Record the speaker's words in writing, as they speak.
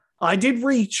I did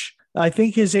reach. I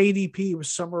think his ADP was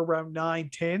somewhere around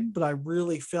 9-10, but I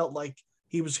really felt like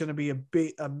he was going to be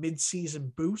a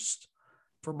mid-season boost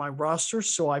for my roster.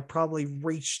 So I probably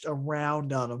reached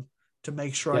around on him to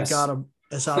make sure I got him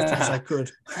as often as I could.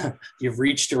 You've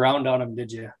reached around on him,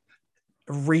 did you?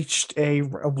 Reached a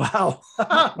wow.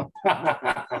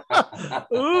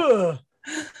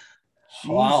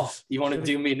 Wow. You want to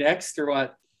do me next or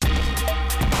what?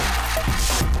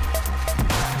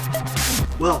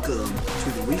 Welcome to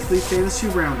the Weekly Fantasy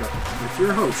Roundup with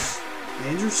your hosts,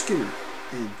 Andrew Skinner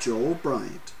and Joel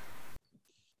Bryant.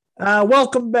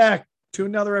 Welcome back to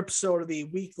another episode of the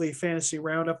Weekly Fantasy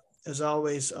Roundup. As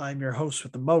always, I'm your host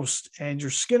with the most,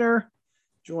 Andrew Skinner,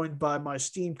 joined by my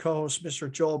esteemed co-host,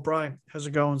 Mr. Joel Bryant. How's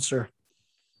it going, sir?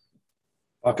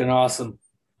 Fucking awesome.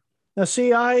 Now,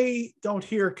 see, I don't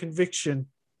hear conviction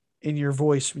in your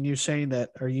voice when you're saying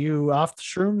that. Are you off the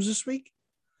shrooms this week?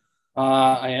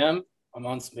 I am. I'm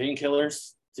on some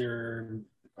painkillers.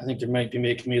 I think they might be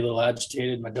making me a little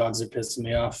agitated. My dogs are pissing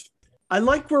me off. I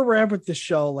like where we're at with this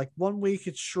show. Like 1 week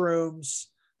it's shrooms,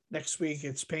 next week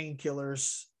it's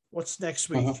painkillers. What's next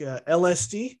week?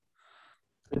 LSD?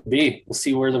 Could be. We'll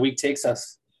see where the week takes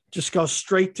us. Just go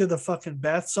straight to the fucking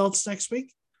bath salts next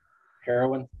week?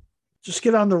 Heroin. Just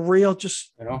get on the real,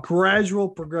 gradual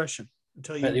progression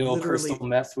until you the old crystal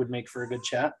meth would make for a good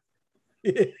chat.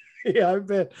 Yeah, I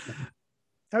bet.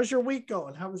 How's your week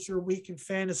going? How was your week in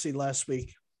fantasy last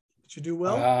week? Did you do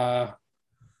well?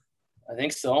 I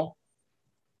think so.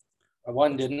 I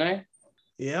won, didn't I?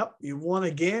 Yep, you won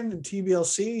again in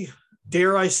TBLC.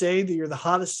 Dare I say that you're the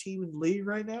hottest team in the league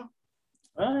right now?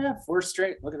 Oh, yeah, 4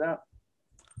 straight. Look at that.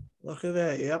 Look at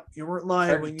that. Yep, you weren't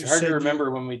lying when you said. Hard to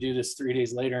remember when we do this 3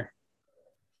 days later.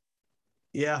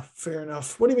 Yeah, fair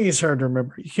enough. What do you mean it's hard to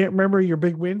remember? You can't remember your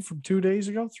big win from 2 days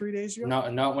ago, 3 days ago?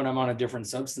 Not when I'm on a different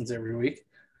substance every week.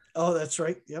 Oh, that's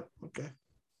right. Yep. Okay.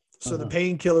 So the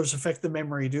painkillers affect the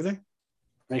memory, do they?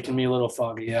 Making me a little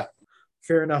foggy, yeah.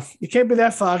 Fair enough. You can't be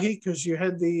that foggy because you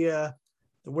had the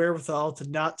wherewithal to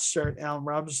not start Allen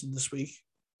Robinson this week.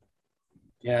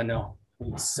 Yeah, no. He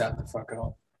sat the fuck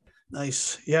out.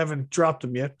 Nice. You haven't dropped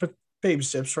him yet, but baby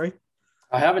steps, right?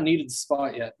 I haven't needed the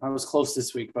spot yet. I was close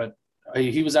this week, but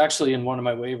he was actually in one of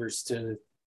my waivers to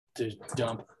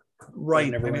dump.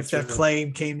 Right. And if that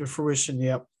claim came to fruition,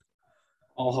 yep.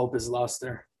 All hope is lost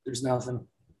there. There's nothing.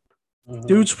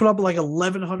 Dude's put up like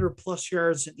 1,100 plus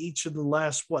yards in each of the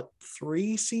last,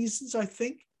 3 seasons, I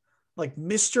think? Like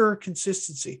Mr.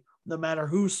 Consistency, no matter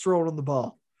who's throwing on the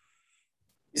ball.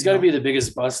 He's got to be the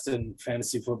biggest bust in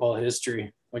fantasy football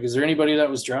history. Like, is there anybody that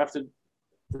was drafted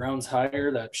rounds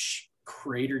higher that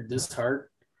cratered this hard?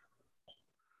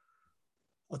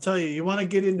 I'll tell you, you want to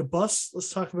get into busts?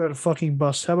 Let's talk about a fucking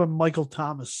bust. How about Michael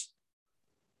Thomas?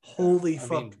 Holy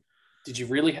fuck. Mean, did you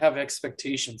really have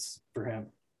expectations for him?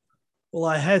 Well,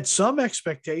 I had some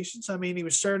expectations. I mean, he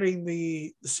was starting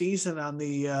the season on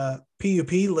the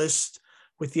PUP list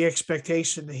with the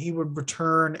expectation that he would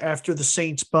return after the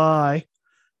Saints bye.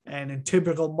 And in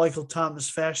typical Michael Thomas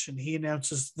fashion, he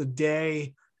announces the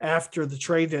day after the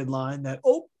trade deadline that,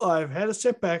 I've had a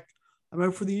setback. I'm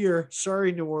out for the year.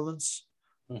 Sorry, New Orleans.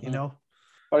 You know?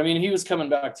 But, I mean, he was coming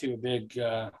back to a big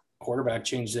quarterback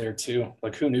change there, too.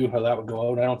 Like, who knew how that would go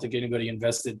out? I don't think anybody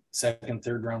invested second,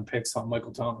 third round picks on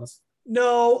Michael Thomas.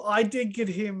 No, I did get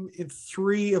him in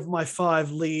 3 of my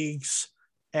 5 leagues.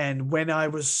 And when I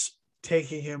was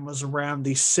taking him was around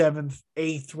the 7th,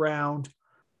 8th round.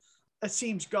 That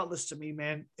seems gutless to me,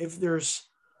 man.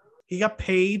 He got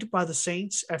paid by the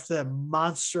Saints after that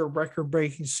monster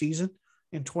record-breaking season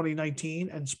in 2019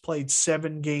 and has played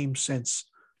 7 games since.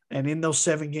 And in those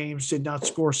 7 games, did not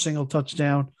score a single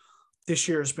touchdown. This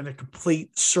year has been a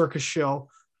complete circus show.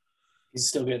 He's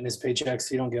still getting his paychecks.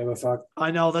 He don't give a fuck.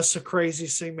 I know. That's the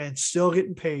craziest thing, man. Still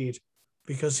getting paid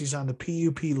because he's on the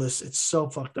PUP list. It's so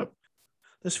fucked up.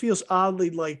 This feels oddly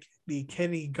like the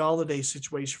Kenny Golladay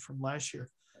situation from last year.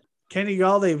 Kenny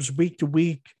Golladay was week to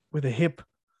week with a hip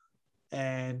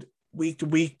and week to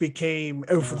week became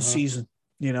out for the season,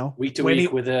 you know? Week to week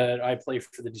I play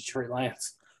for the Detroit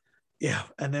Lions. Yeah,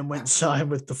 and then went and signed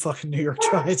with the fucking New York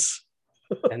Giants.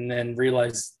 And then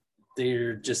realized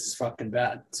they're just as fucking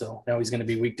bad. So now he's going to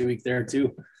be week to week there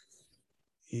too.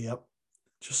 Yep.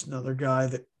 Just another guy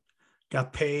that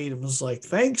got paid and was like,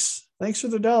 thanks for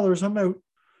the dollars. I'm out.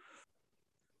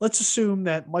 Let's assume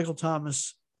that Michael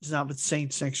Thomas is not with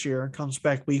Saints next year and comes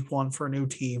back week 1 for a new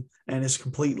team and is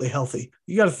completely healthy.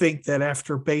 You got to think that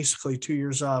after basically 2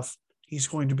 years off, he's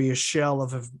going to be a shell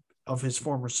of his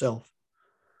former self.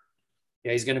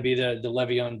 Yeah, he's going to be the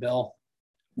Le'Veon Bell.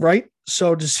 Right?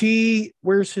 So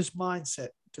where's his mindset?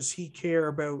 Does he care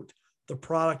about the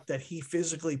product that he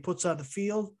physically puts on the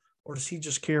field, or does he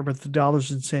just care about the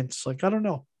dollars and cents? Like, I don't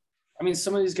know. I mean,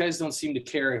 some of these guys don't seem to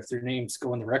care if their names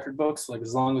go in the record books. Like,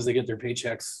 as long as they get their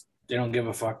paychecks, they don't give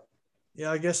a fuck. Yeah,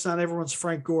 I guess not everyone's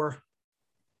Frank Gore.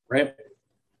 Right?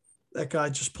 That guy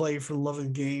just played for the love of the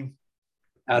game.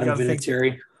 Adam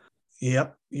Vinatieri.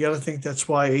 Yep. You got to think that's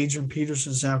why Adrian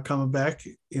Peterson's now coming back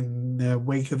in the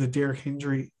wake of the Derrick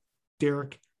Henry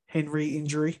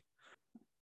injury.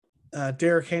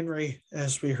 Derrick Henry,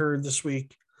 as we heard this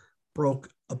week, broke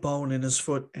a bone in his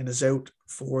foot and is out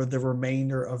for the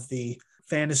remainder of the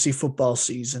fantasy football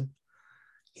season.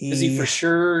 Is he for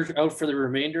sure out for the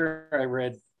remainder? I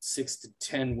read 6 to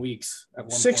 10 weeks at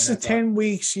one 6 point, to 10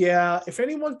 weeks, yeah. If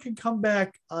anyone can come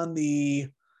back on the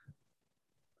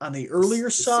earlier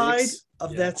side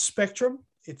of that spectrum,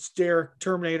 it's Derrick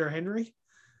Terminator Henry.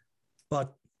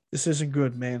 But this isn't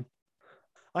good, man.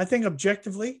 I think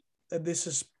objectively that this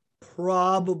is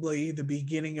probably the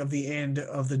beginning of the end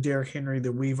of the Derrick Henry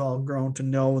that we've all grown to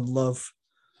know and love.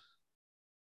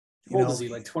 How old is he?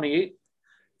 Like 28?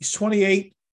 He's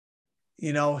 28.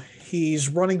 You know, he's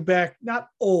running back, not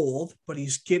old, but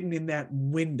he's getting in that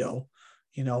window.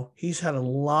 You know, he's had a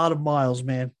lot of miles,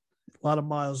 man. A lot of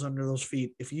miles under those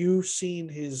feet. If you've seen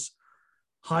his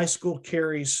high school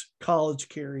carries, college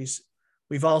carries,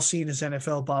 we've all seen his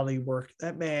NFL body work.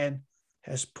 That man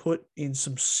has put in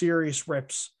some serious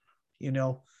reps, you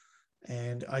know,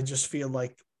 and I just feel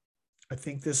like I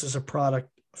think this is a product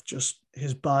of just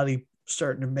his body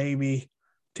starting to maybe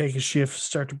take a shift,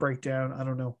 start to break down. I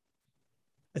don't know.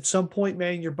 At some point,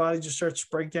 man, your body just starts to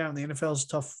break down. The NFL is a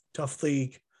tough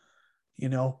league, you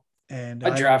know. And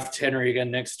I draft Henry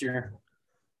again next year.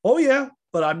 Oh, yeah,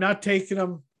 but I'm not taking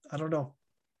him. I don't know.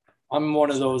 I'm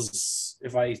one of those,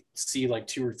 if I see like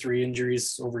 2 or 3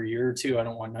 injuries over a year or two, I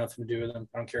don't want nothing to do with them.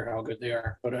 I don't care how good they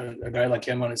are. But a guy like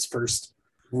him on his first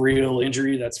real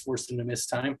injury that's forced him to miss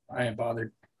time, I ain't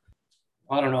bothered.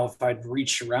 I don't know if I'd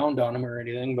reach around on him or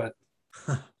anything, but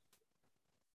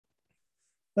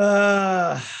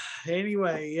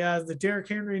anyway, yeah, the Derrick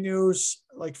Henry news,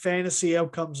 like fantasy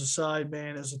outcomes aside,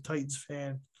 man, as a Titans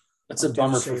fan, that's a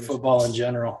bummer for football in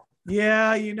general.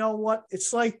 Yeah, you know what?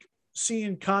 It's like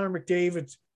seeing Connor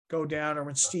McDavid go down, or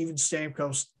when Steven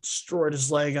Stamkos destroyed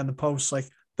his leg on the post. Like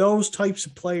those types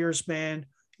of players, man,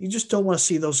 you just don't want to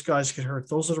see those guys get hurt.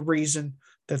 Those are the reason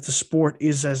that the sport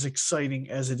is as exciting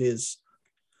as it is.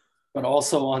 But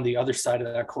also on the other side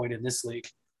of that coin in this league,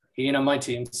 he ain't on my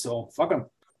team, so fuck him.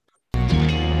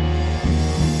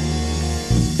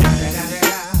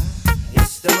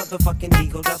 It's the motherfucking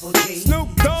Eagle Double G.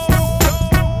 Snoop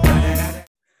Dogg.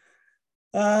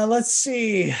 Let's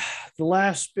see. The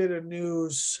last bit of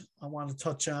news I want to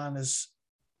touch on is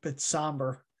a bit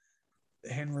somber.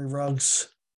 The Henry Ruggs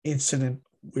incident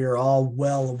we're all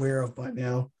well aware of by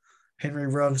now. Henry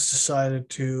Ruggs decided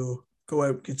to go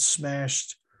out and get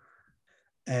smashed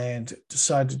and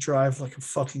decided to drive like a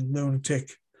fucking lunatic,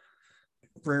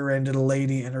 rear-ended a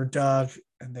lady and her dog,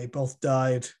 and they both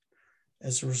died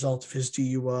as a result of his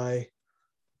DUI,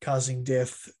 causing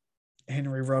death.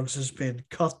 Henry Ruggs has been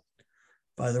cut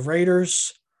by the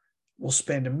Raiders, will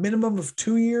spend a minimum of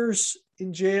 2 years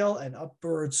in jail and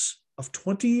upwards of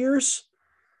 20 years.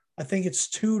 I think it's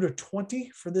 2 to 20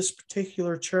 for this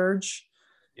particular charge.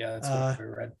 Yeah, that's what I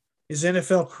read. His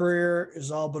NFL career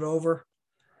is all but over.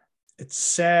 It's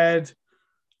sad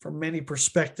from many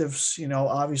perspectives. You know,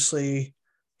 obviously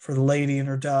for the lady and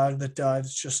her dog that died,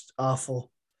 it's just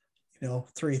awful. You know,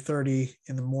 3:30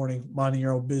 in the morning, minding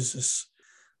your own business.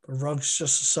 But Ruggs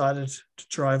just decided to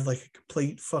drive like a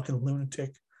complete fucking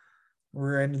lunatic.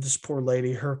 Rear-ended this poor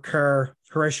lady. Her car,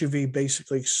 her SUV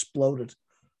basically exploded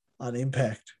on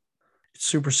impact. It's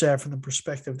super sad from the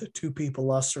perspective that 2 people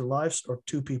lost their lives, or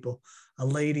 2 people, a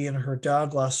lady and her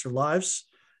dog lost their lives.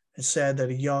 It's sad that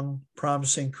a young,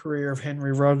 promising career of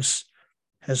Henry Ruggs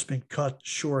has been cut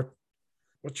short.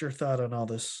 What's your thought on all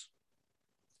this?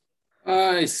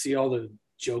 I see all the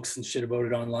jokes and shit about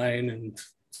it online and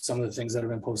some of the things that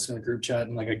have been posted in the group chat,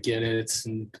 and like I get it,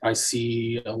 and I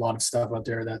see a lot of stuff out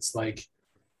there that's like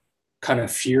kind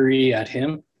of fury at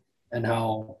him and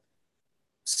how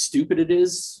stupid it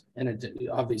is, and it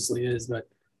obviously is, but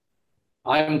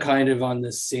I'm kind of on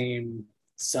the same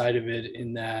side of it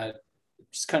in that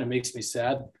it just kind of makes me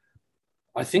sad.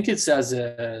 I think it's as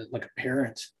a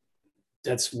parent,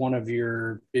 that's one of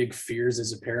your big fears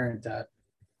as a parent, that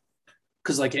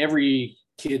because like every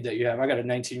kid that you have, I got a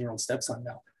 19-year-old stepson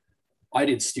now. I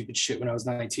did stupid shit when I was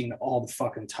 19 all the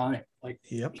fucking time. Like,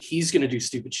 yep. He's going to do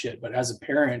stupid shit. But as a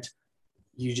parent,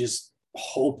 you just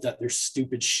hope that their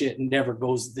stupid shit never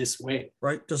goes this way.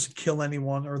 Right. Doesn't kill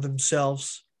anyone or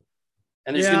themselves.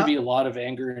 And there's going to be a lot of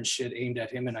anger and shit aimed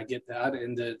at him, and I get that.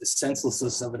 And the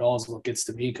senselessness of it all is what gets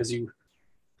to me, because you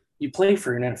play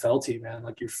for an NFL team, man.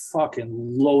 Like, you're fucking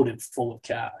loaded full of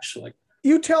cash. Like,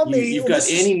 you tell me you've got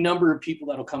any number of people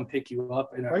that'll come pick you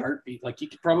up in a heartbeat. Like, you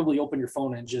could probably open your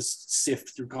phone and just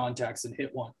sift through contacts and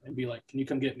hit one and be like, "Can you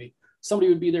come get me?" Somebody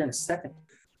would be there in a second.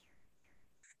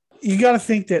 You got to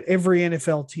think that every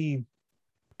NFL team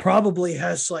probably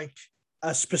has like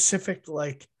a specific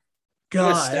like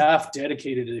guy, staff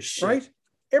dedicated to this shit. Right?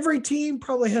 Every team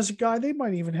probably has a guy. They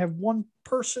might even have one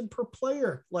person per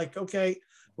player. Like, okay,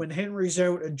 when Henry's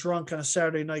out and drunk on a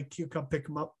Saturday night, can you come pick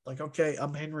him up? Like, okay,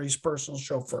 I'm Henry's personal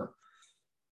chauffeur.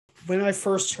 When I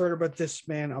first heard about this,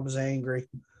 man, I was angry.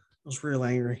 I was real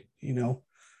angry. You know,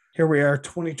 here we are,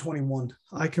 2021.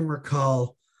 I can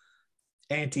recall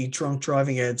anti-drunk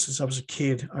driving ads since I was a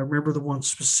kid. I remember the one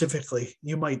specifically.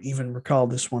 You might even recall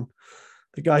this one.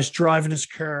 The guy's driving his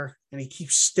car and he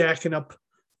keeps stacking up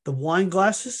the wine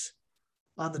glasses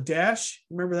on the dash.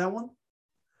 Remember that one?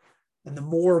 And the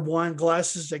more wine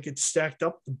glasses that get stacked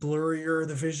up, the blurrier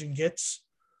the vision gets.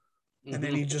 Mm-hmm. And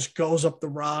then he just goes up the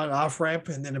wrong off ramp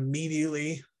and then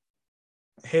immediately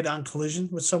head on collision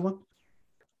with someone.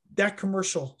 That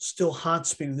commercial still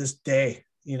haunts me to this day.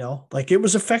 You know, like, it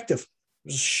was effective.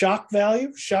 It was shock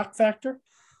factor.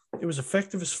 It was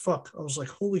effective as fuck. I was like,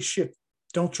 holy shit.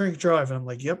 Don't drink, drive. And I'm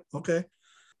like, yep, okay.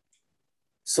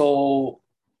 So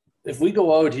if we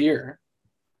go out here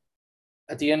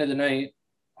at the end of the night,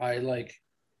 I like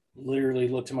literally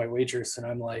look to my waitress and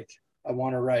I'm like, I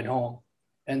want to ride home.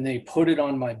 And they put it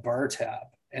on my bar tab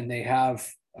and they have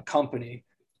a company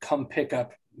come pick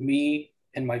up me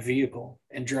and my vehicle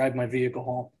and drive my vehicle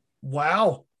home.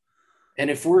 Wow. And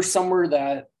if we're somewhere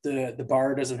that the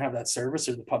bar doesn't have that service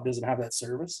or the pub doesn't have that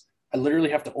service, I literally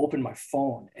have to open my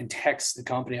phone and text the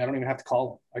company. I don't even have to call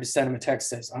them. I just send them a text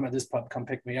that says, "I'm at this pub. Come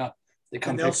pick me up." They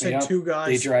come pick me up. Two guys.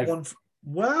 They drive.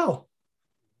 Wow.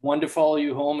 One to follow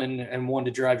you home and one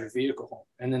to drive your vehicle home,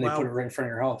 and then they put it right in front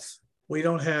of your house. We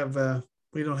don't have that.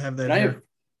 Here.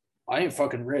 I ain't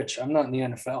fucking rich. I'm not in the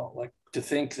NFL. Like, to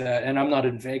think that, and I'm not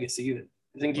in Vegas either.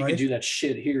 I think you could do that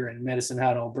shit here in Medicine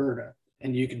Hat, Alberta,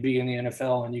 and you could be in the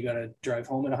NFL and you got to drive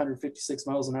home at 156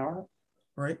 miles an hour.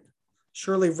 Right.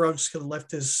 Surely Ruggs could have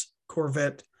left his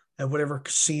Corvette at whatever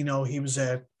casino he was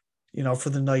at, you know, for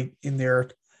the night in their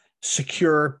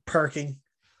secure parking,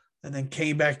 and then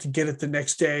came back to get it the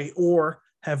next day, or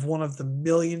have one of the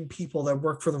million people that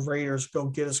work for the Raiders go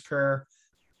get his car.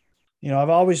 You know, I've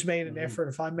always made an effort.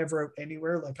 If I'm ever out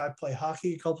anywhere, like I play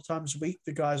hockey a couple times a week,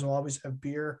 the guys will always have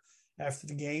beer after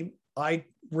the game. I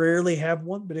rarely have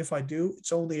one, but if I do,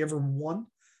 it's only ever one,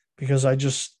 because I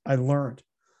learned,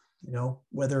 you know,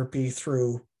 whether it be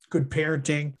through good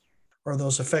parenting or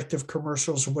those effective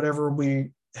commercials or whatever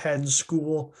we had in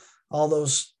school, all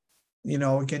those, you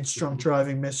know, against drunk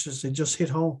driving messages, they just hit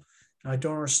home. And I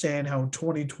don't understand how in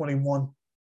 2021,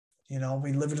 you know,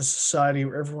 we live in a society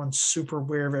where everyone's super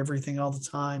aware of everything all the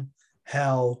time,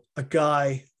 how a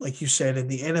guy, like you said, in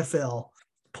the NFL,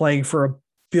 playing for a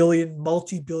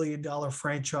multi-billion-dollar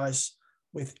franchise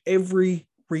with every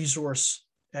resource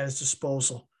at his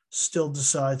disposal, still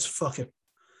decides, fuck it.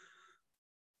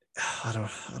 I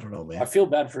don't know, man. I feel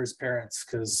bad for his parents,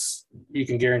 because you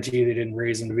can guarantee they didn't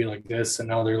raise him to be like this, and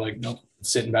now they're like, nope,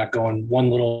 sitting back going, one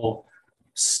little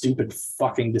stupid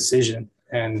fucking decision,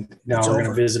 and now we're going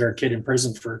to visit our kid in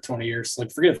prison for 20 years.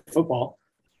 Like, forget football.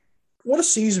 What a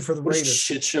season for the Raiders. What a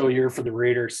shit show year for the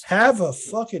Raiders. Have a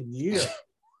fucking year.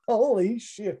 Holy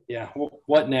shit. Yeah.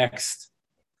 What next?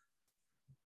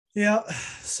 Yeah.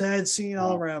 Sad scene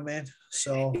all around, man.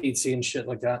 So I hate seeing shit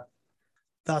like that.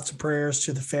 Thoughts and prayers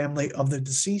to the family of the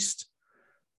deceased.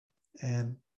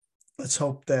 And let's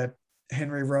hope that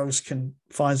Henry Ruggs can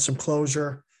find some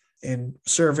closure in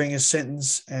serving his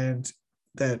sentence, and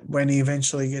that when he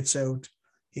eventually gets out,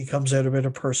 he comes out a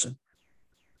better person.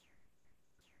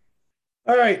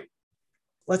 All right.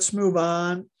 Let's move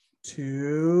on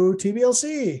to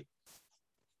TBLC.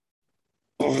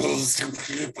 Are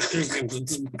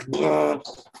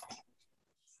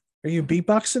you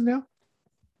beatboxing now?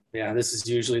 Yeah, this is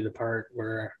usually the part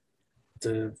where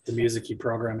the music you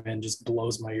program in just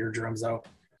blows my eardrums out.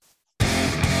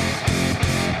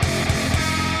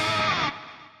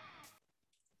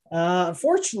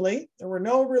 Unfortunately, there were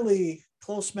no really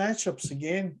close matchups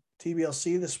again.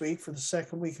 TBLC this week for the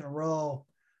second week in a row.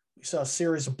 We saw a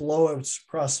series of blowouts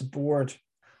across the board,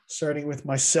 starting with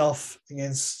myself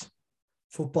against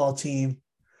football team.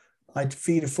 I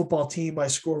defeated football team by a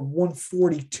score of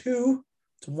 142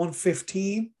 to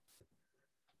 115.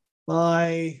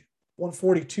 My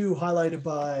 142 highlighted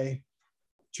by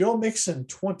Joe Mixon,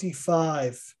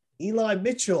 25. Eli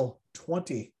Mitchell,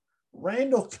 20.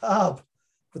 Randall Cobb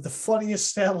with the funniest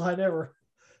stat line ever,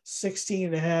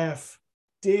 16.5.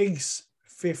 Diggs,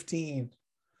 15.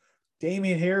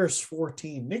 Damian Harris,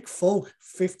 14. Nick Folk,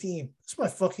 15. That's my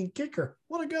fucking kicker.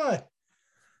 What a guy.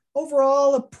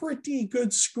 Overall, a pretty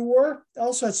good score. I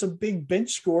also had some big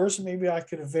bench scores. Maybe I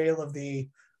could avail of the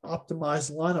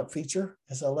optimized lineup feature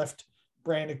as I left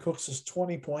Brandon Cooks'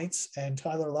 20 points and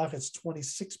Tyler Lockett's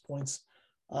 26 points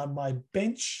on my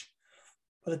bench.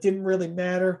 But it didn't really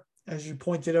matter. As you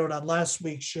pointed out on last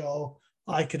week's show,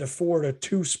 I could afford a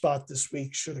 2 spot this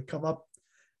week should have come up,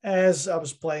 as I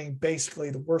was playing basically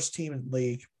the worst team in the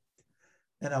league.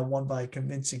 And I won by a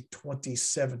convincing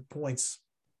 27 points.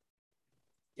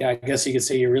 Yeah, I guess you could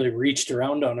say you really reached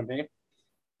around on him, eh?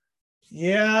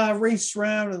 Yeah, I reached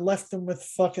around and left them with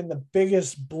fucking the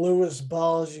biggest, bluest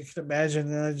balls you could imagine.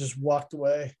 And then I just walked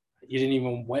away. You didn't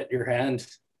even wet your hand.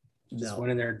 Just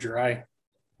went in there dry.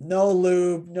 No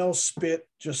lube, no spit.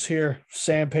 Just here,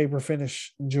 sandpaper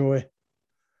finish. Enjoy.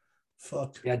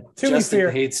 Fuck. Yeah, to Justin be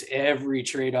fair, hates every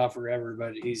trade offer ever,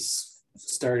 but he's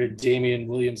started Damian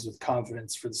Williams with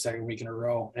confidence for the second week in a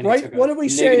row. And right? What did we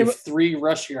say? Negative 3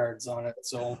 rush yards on it.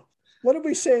 So what did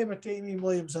we say about Damian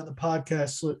Williams on the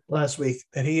podcast last week?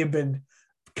 That he had been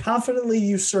confidently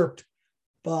usurped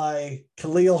by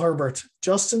Khalil Herbert.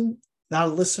 Justin, not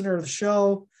a listener to the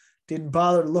show, didn't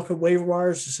bother to look at waiver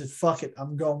wires. Just said, fuck it,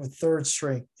 I'm going with third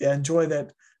string. Yeah, enjoy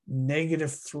that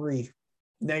 -3,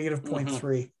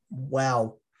 -0.3.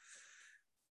 Wow.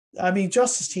 I mean,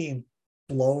 Justin's team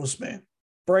blows, man.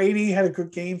 Brady had a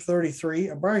good game, 33.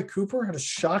 Amari Cooper had a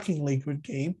shockingly good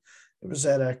game. It was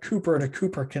at a Cooper to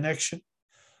Cooper connection.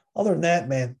 Other than that,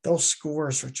 man, those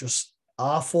scores are just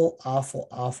awful, awful,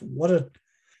 awful. What a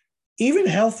even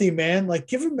healthy, man. Like,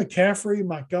 giving McCaffrey,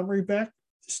 Montgomery back,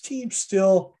 this team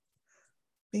still.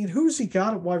 I mean, who's he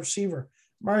got at wide receiver?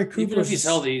 Amari Cooper. Even if he's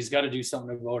healthy, he's got to do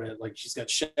something about it. Like, she's got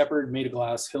Shepard made of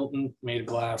glass, Hilton made of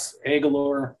glass,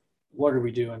 Aguilar. What are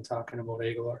we doing talking about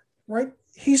Aguilar? Right?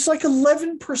 He's like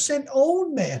 11%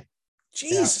 owned, man.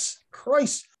 Jesus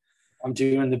Christ. I'm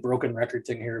doing the broken record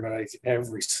thing here, but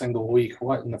every single week,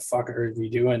 what in the fuck are we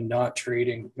doing not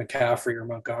trading McCaffrey or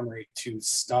Montgomery to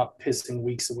stop pissing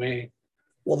weeks away?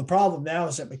 Well, the problem now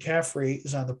is that McCaffrey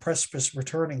is on the precipice of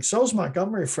returning. So is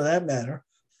Montgomery, for that matter.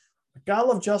 God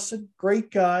love Justin.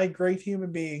 Great guy, great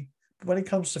human being. But when it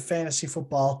comes to fantasy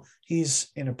football,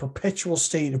 he's in a perpetual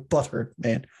state of butthurt,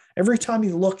 man. Every time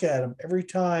you look at him, every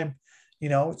time,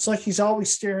 it's like he's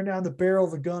always staring down the barrel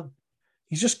of a gun.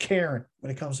 He's just caring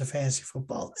when it comes to fantasy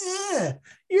football.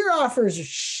 Your offers are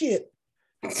shit.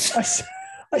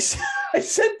 I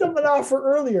sent him an offer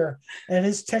earlier, and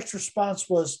his text response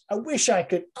was, I wish I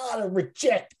could auto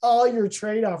reject all your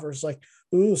trade offers. Like,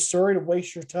 ooh, sorry to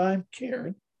waste your time,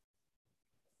 Karen.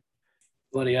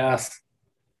 Bloody ass.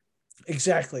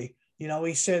 Exactly.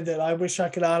 He said that I wish I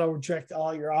could auto reject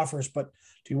all your offers, but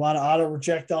do you want to auto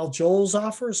reject all Joel's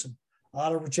offers and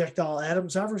auto reject all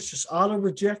Adam's offers? Just auto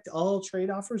reject all trade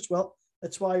offers? Well,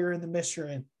 that's why you're in the mess you're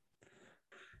in.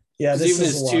 Yeah, this even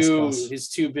is his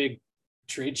two big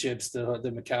trade chips, the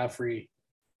McCaffrey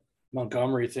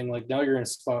Montgomery thing. Like, now you're in a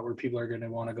spot where people are going to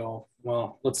want to go,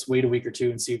 well, let's wait a week or two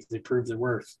and see if they prove their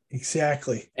worth.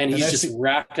 Exactly. And he's just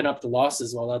racking up the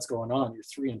losses while that's going on. You're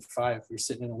 3-5. You're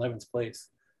sitting in 11th place.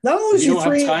 Not only you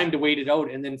don't have time to wait it out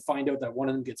and then find out that one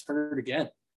of them gets hurt again.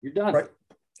 You're done. Right.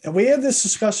 And we had this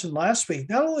discussion last week.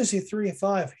 Not only is he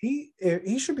 3-5, he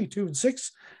should be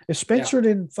 2-6. If Spencer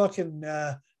didn't fucking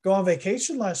go on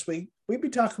vacation last week, we'd be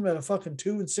talking about a fucking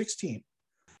 2-6 team.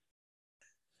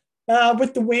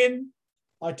 With the win,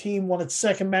 our team won its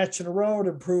second match in a row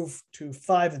to improve to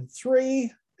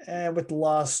 5-3. And with the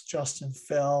loss, Justin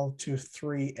fell to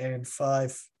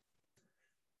 3-5.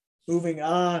 Moving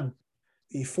on,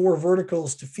 the 4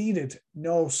 verticals defeated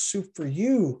No Soup for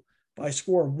You by a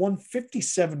score of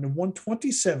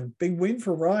 157-127. Big win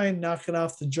for Ryan, knocking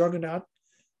off the juggernaut,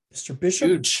 Mr.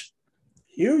 Bishop.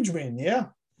 Huge win, yeah.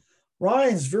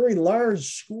 Ryan's very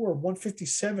large score,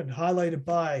 157, highlighted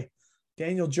by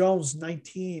Daniel Jones,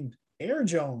 19, Aaron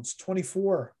Jones,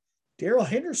 24, Darrell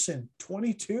Henderson,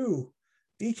 22,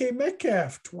 DK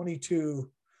Metcalf, 22.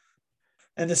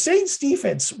 And the Saints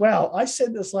defense, wow, I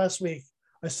said this last week.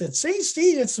 I said, Saints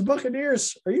defense, the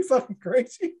Buccaneers. Are you fucking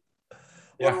crazy?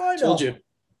 Yeah, I told you.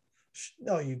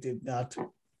 No, you did not.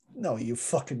 No, you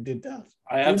fucking did not.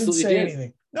 I absolutely did.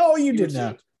 Anything. No, you did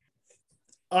not.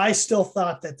 I still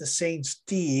thought that the Saints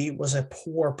D was a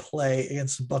poor play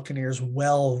against the Buccaneers'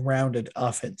 well-rounded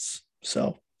offense.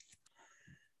 So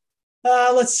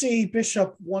let's see.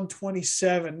 Bishop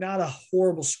 127. Not a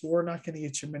horrible score. Not going to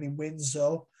get you many wins,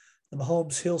 though. The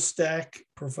Mahomes Hill stack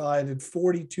provided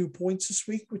 42 points this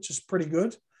week, which is pretty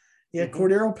good. Yeah,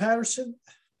 Cordero Patterson,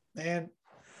 man,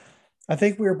 I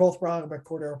think we were both wrong about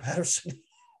Cordero Patterson.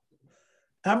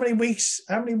 How many weeks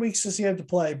does he have to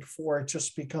play before it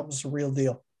just becomes a real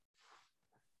deal?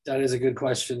 That is a good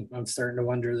question. I'm starting to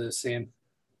wonder the same.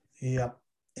 Yeah.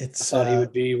 I thought he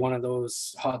would be one of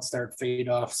those hot start fade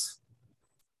offs.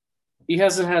 He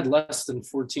hasn't had less than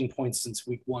 14 points since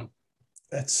week 1.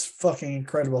 That's fucking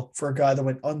incredible for a guy that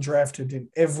went undrafted in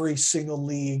every single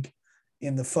league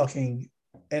in the fucking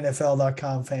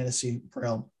NFL.com fantasy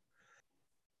realm.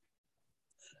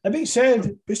 That being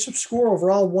said, Bishop's score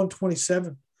overall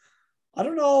 127. I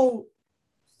don't know.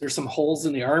 There's some holes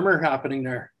in the armor happening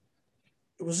there.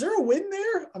 Was there a win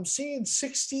there? I'm seeing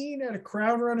 16 at a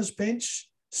Crowder on his bench.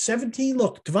 17.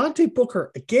 Look, Devontae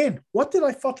Booker. Again, what did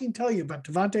I fucking tell you about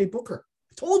Devontae Booker?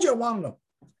 I told you I wanted him.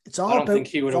 It's all I don't think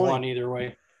he would have won either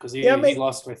way because he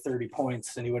lost by 30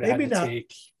 points and he would have had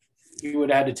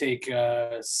to take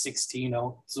 16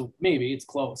 out. So maybe it's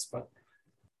close, but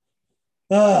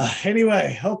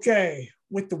anyway, okay.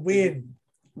 With the win,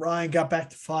 Ryan got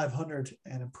back to 500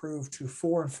 and improved to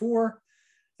 4-4,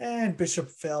 and Bishop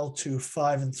fell to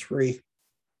 5-3.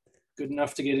 Good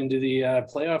enough to get into the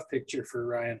playoff picture for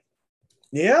Ryan.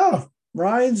 Yeah,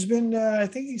 Ryan's been, I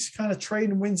think he's kind of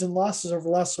trading wins and losses over the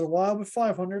last little while, but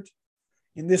 500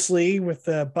 in this league with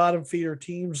bottom feeder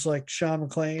teams like Sean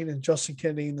McClain and Justin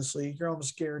Kennedy in this league, you're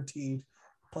almost guaranteed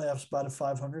playoff spot at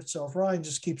 500. So if Ryan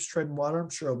just keeps treading water, I'm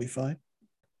sure he'll be fine.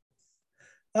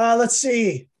 Let's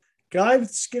see. Guy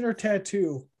with Skinner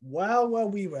tattoo.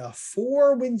 Wow.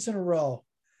 4 wins in a row.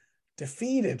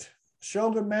 Defeated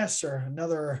Shogun Master,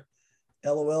 another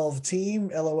LOL of team,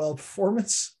 LOL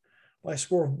performance, by a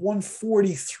score of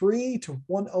 143 to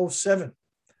 107.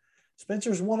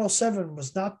 Spencer's 107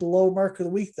 was not the low mark of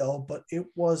the week, though, but it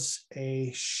was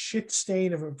a shit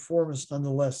stain of a performance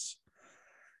nonetheless.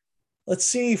 Let's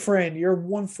see, friend. You're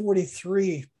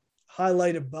 143,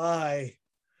 highlighted by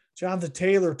Jonathan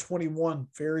Taylor, 21.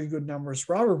 Very good numbers.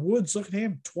 Robert Woods, look at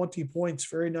him, 20 points.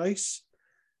 Very nice.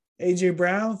 A.J.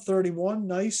 Brown, 31.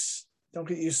 Nice. Don't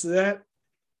get used to that.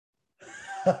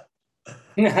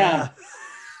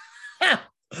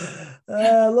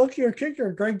 Look, your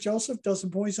kicker, Greg Joseph, does some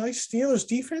points. Nice. Steelers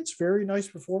defense, very nice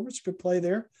performance. Good play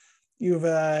there. You've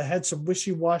had some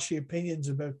wishy-washy opinions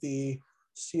about the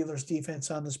Steelers defense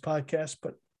on this podcast,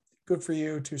 but good for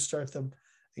you to start them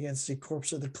against the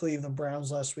corpse of the Cleveland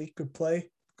Browns last week. Good play.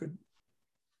 Good.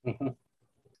 Mm-hmm.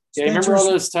 Yeah, I remember all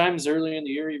those times early in the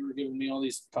year you were giving me all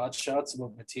these pot shots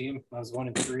about my team. I was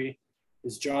 1-3.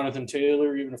 Is Jonathan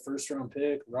Taylor even a first-round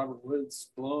pick? Robert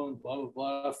Woods blown, blah, blah,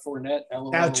 blah. Fournette,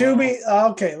 LOL. Now,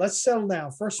 okay, let's settle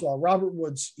down. First of all, Robert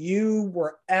Woods, you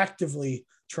were actively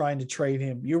trying to trade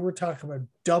him. You were talking about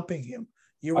dumping him.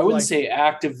 I wouldn't say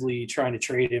actively trying to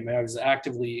trade him. I was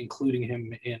actively including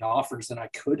him in offers, and I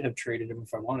could have traded him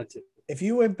if I wanted to. If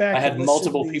you went back, I had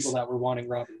multiple people that were wanting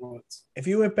Robert Woods. If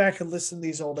you went back and listened to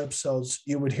these old episodes,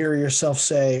 you would hear yourself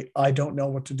say, I don't know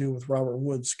what to do with Robert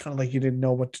Woods, kind of like you didn't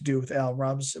know what to do with Al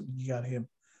Robinson when you got him.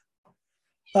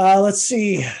 Let's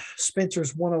see.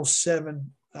 Spencer's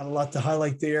 107. Not a lot to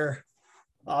highlight there.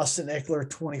 Austin Eckler,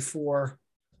 24.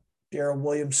 Darrell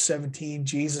Williams, 17.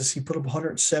 Jesus, he put up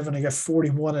 107. I got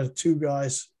 41 out of 2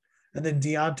 guys. And then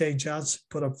Deontay Johnson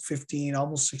put up 15,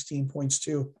 almost 16 points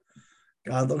too.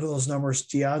 God, look at those numbers.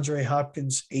 DeAndre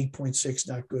Hopkins, 8.6,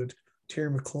 not good. Terry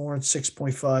McLaurin,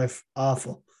 6.5,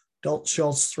 awful. Dalton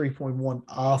Schultz, 3.1,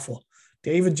 awful.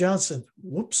 David Johnson,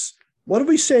 whoops. What did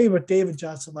we say about David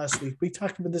Johnson last week? We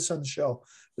talked about this on the show.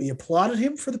 We applauded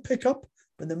him for the pickup,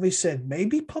 but then we said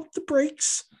maybe pump the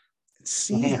brakes and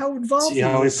see how involved he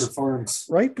performs.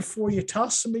 Right before you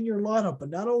toss him in your lineup.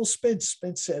 But not old Spence.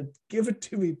 Spence said, give it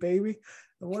to me, baby.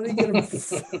 And when he get him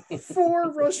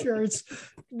 4 rush yards,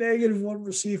 -1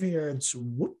 receiving yards.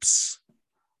 Whoops.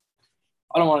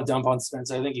 I don't want to dump on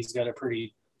Spence. I think he's got a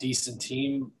pretty decent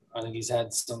team. I think he's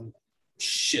had some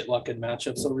shit luck in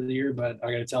matchups over the year, but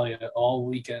I got to tell you, all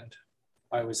weekend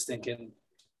I was thinking,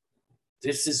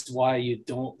 this is why you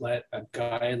don't let a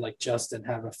guy like Justin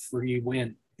have a free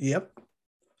win. Yep.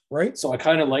 Right. So I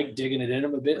kind of like digging it in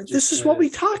him a bit. This is what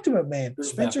we talked about, man.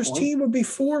 Spencer's team would be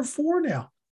 4-4 now.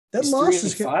 That loss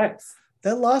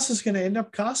is going to end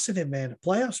up costing him, man, a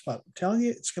playoff spot. I'm telling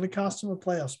you, it's going to cost him a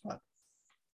playoff spot.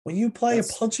 When you play a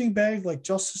punching bag like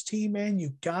Justice's team, man,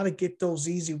 you got to get those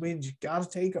easy wins. You got to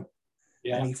take them.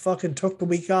 Yeah. And he fucking took the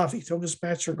week off. He took his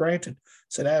match for granted.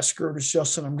 Said, screw it, it's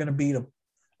Justin. I'm going to beat him.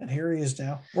 And here he is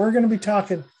now. We're going to be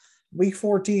talking week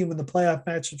 14 when the playoff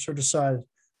matchups are decided.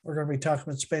 We're going to be talking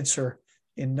with Spencer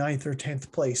in 9th or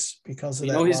 10th place because of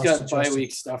You that. know, he's loss got to bye Justin.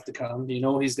 week stuff to come. You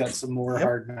know, he's got some more Yep.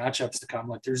 hard matchups to come.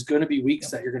 Like, there's going to be weeks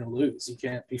that you're going to lose. You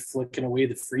can't be flicking away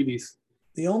the freebies.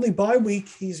 The only bye week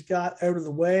he's got out of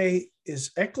the way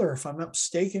is Eckler, if I'm not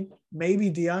mistaken. Maybe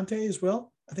Deontay as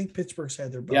well. I think Pittsburgh's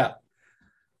had their bye.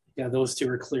 Yeah, those two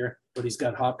are clear. But he's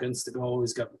got Hopkins to go.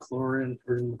 He's got McLaurin.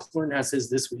 Or McLaurin has his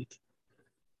this week.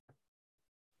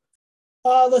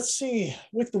 Let's see.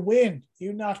 With the win,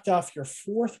 you knocked off your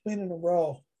 4th win in a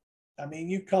row. I mean,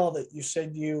 you called it. You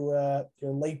said you're a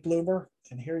late bloomer,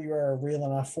 and here you are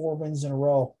reeling off 4 wins in a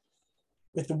row.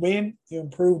 With the win, you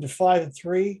improved to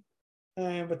 5-3,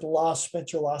 and with the loss,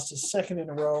 Spencer lost his 2nd in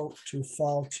a row to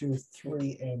fall to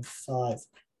 3-5.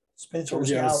 Spencer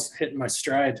was now hitting my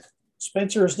stride.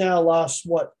 Spencer has now lost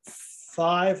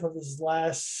 5 of his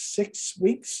last 6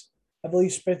 weeks. I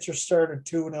believe Spencer started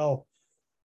 2-0,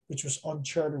 which was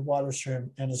uncharted waters for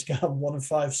him, and has gone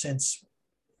 1-5 since.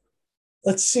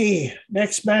 Let's see.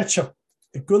 Next matchup.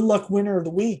 The good luck winner of the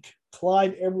week,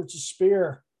 Clyde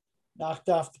Edwards-Spear, knocked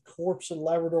off the corpse of the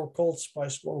Labrador Colts by a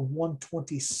score of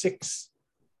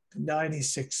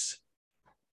 126-96.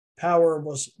 Power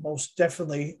was most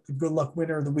definitely the good luck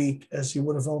winner of the week, as he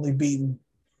would have only beaten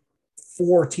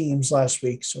 4 teams last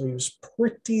week. So he was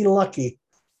pretty lucky to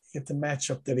get the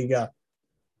matchup that he got.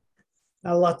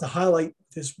 Not a lot to highlight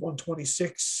this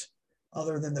 126,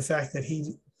 other than the fact that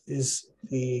he is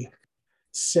the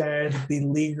sad,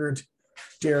 beleaguered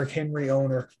Derrick Henry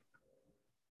owner.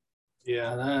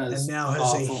 Yeah, that is and now has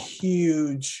awful. a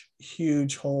huge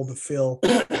hole to fill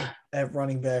at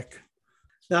running back.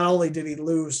 Not only did he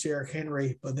lose Derrick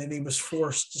Henry, but then he was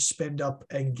forced to spend up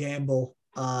and gamble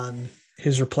on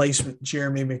his replacement,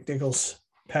 Jeremy McNichols.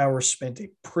 Power spent a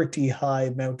pretty high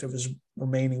amount of his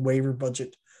remaining waiver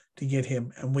budget to get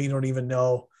him, and we don't even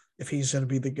know if he's going to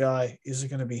be the guy. Is it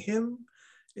going to be him?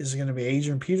 Is it going to be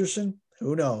Adrian Peterson?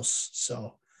 Who knows?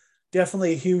 So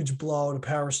definitely a huge blow to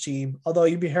Power's team, although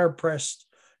you'd be hard-pressed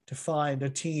to find a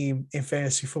team in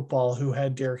fantasy football who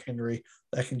had Derrick Henry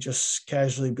that can just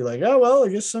casually be like, oh, well, I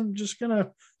guess I'm just going to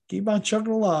keep on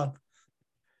chugging along.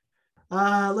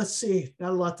 Let's see.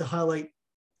 Not a lot to highlight.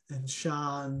 And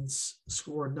Sean's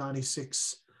scored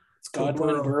 96. It's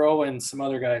Godwin, Burrow, and some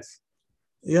other guys.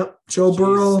 Yep. Joe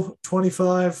Burrow,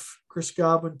 25. Chris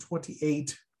Godwin,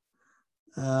 28.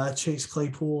 Chase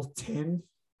Claypool, 10.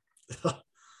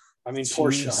 I mean,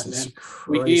 poor Sean, man.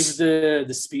 We gave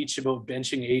the speech about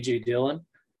benching A.J. Dillon,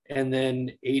 and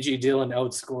then A.J. Dillon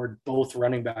outscored both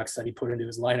running backs that he put into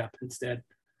his lineup instead.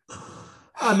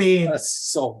 I mean, that's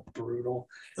so brutal.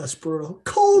 That's brutal.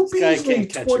 Cole Beasley,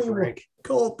 21.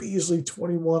 Cole Beasley,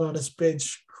 21 on his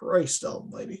bench. Christ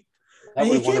almighty. That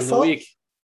would have won him the week.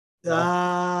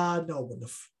 No, wouldn't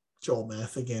have. Joel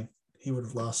Math again. He would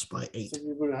have lost by 8. So he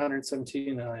would have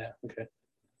 117. Oh, yeah. Okay.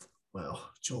 Wow.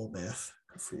 Joel Math.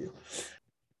 Good for you.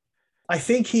 I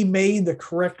think he made the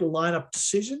correct lineup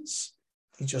decisions.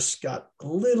 He just got a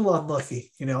little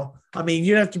unlucky, you know. I mean,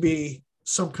 you'd have to be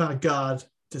some kind of god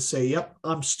to say, yep,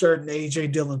 I'm starting A.J.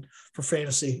 Dillon for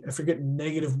fantasy. If you're getting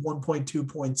negative 1.2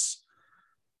 points,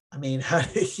 I mean,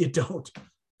 you don't.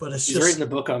 But he's writing the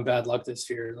book on bad luck this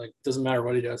year. Like, doesn't matter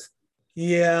what he does.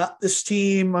 Yeah, this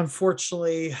team,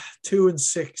 unfortunately,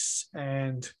 2-6,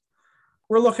 and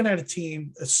we're looking at a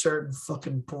team that's starting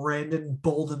fucking Brandon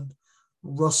Bolden,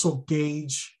 Russell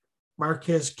Gage,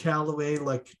 Marquez Callaway,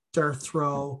 like Darth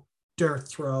Throw.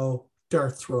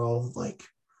 Like,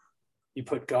 you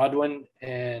put Godwin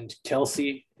and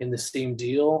Kelsey in the same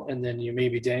deal, and then you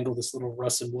maybe dangle this little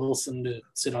Russell Wilson to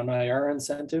sit on IR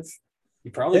incentive.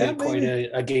 You probably get quite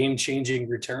a game-changing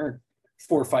return.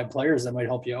 4 or 5 players that might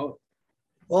help you out.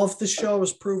 Well, if this show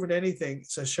has proven anything,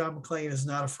 it says Sean McClain is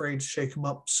not afraid to shake him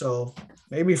up. So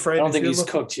maybe Fred. I don't think he's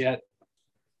cooked yet.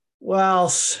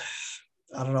 Well,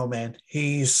 I don't know, man.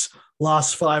 He's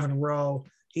lost 5 in a row.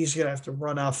 He's going to have to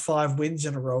run off 5 wins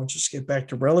in a row and just get back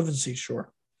to relevancy,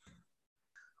 sure.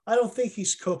 I don't think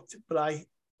he's cooked, but I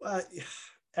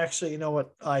actually, you know what?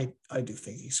 I do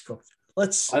think he's cooked. I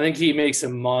think he makes a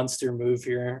monster move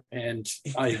here, and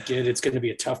I get it's going to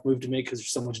be a tough move to make because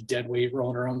there's so much dead weight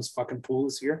rolling around this fucking pool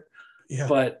this year. Yeah.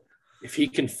 But if he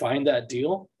can find that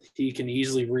deal, he can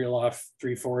easily reel off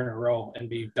 3-4 in a row and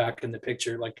be back in the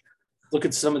picture. Like, look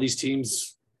at some of these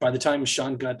teams. By the time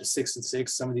Sean got to 6-6,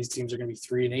 some of these teams are going to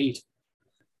be 3-8.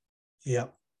 Yeah.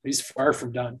 He's far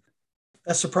from done.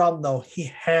 That's the problem, though.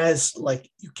 He has,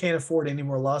 you can't afford any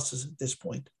more losses at this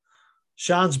point.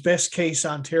 Sean's best case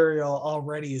Ontario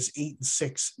already is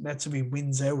 8-6. And that's if he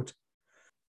wins out.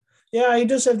 Yeah, he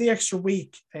does have the extra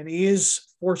week, and he is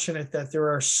fortunate that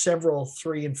there are several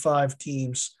 3-5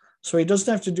 teams. So he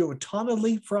doesn't have to do a ton of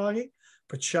leapfrogging,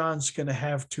 but Sean's going to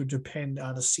have to depend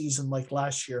on a season like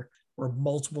last year where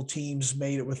multiple teams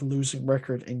made it with a losing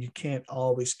record, and you can't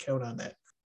always count on that.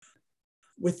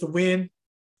 With the win,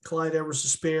 Clyde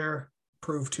Edwards-Helaire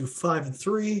improved to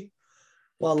 5-3,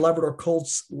 while Labrador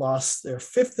Colts lost their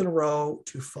 5th in a row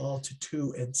to fall to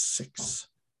 2-6.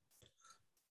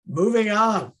 Moving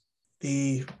on,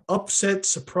 the upset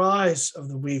surprise of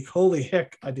the week. Holy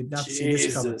heck, I did not see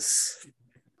this coming.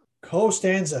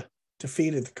 Costanza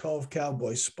defeated the Cove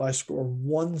Cowboys by a score of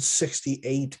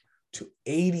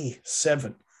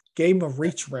 168-87. Game of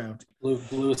reach round.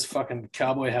 Blew his fucking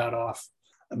cowboy hat off.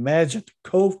 Imagine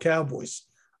Cove Cowboys,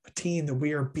 a team that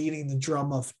we are beating the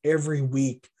drum of every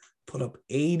week, put up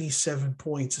 87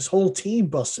 points. His whole team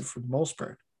busted for the most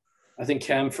part. I think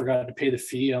Cam forgot to pay the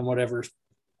fee on whatever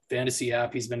fantasy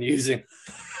app he's been using.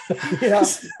 Yeah.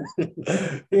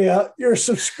 Yeah, your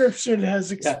subscription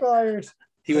has expired.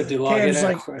 He went to log Cam's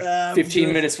in like,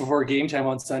 15 minutes before game time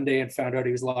on Sunday and found out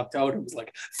he was locked out and was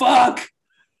like, fuck,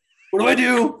 what do I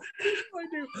do?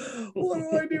 What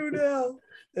do I do now?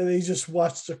 And he just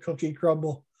watched the cookie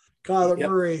crumble. Kyler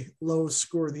Murray, lowest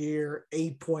score of the year,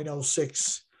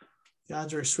 8.06.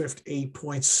 DeAndre Swift, 8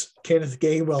 points. Kenneth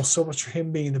Gainwell, so much for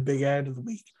him being the big ad of the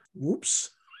week.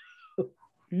 Whoops.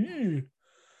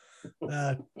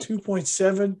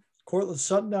 2.7. Cortland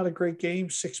Sutton, not a great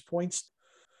game, 6 points.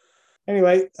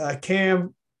 Anyway,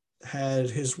 Cam had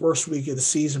his worst week of the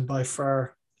season by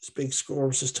far. His big score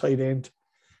was his tight end,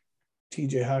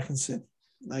 TJ Hawkinson.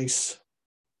 Nice.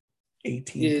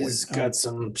 18. He's got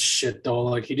some shit though.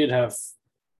 Like he did have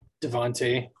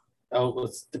Devontae out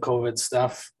with the COVID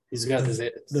stuff. He's got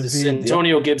this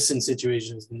Antonio Gibson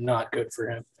situation is not good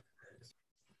for him.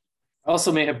 I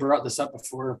also may have brought this up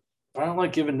before, but I don't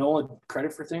like giving Nolan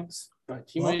credit for things. But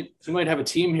he might have a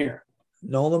team here.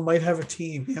 Nolan might have a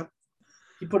team. Yep.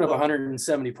 He put up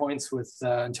 170 points with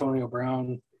Antonio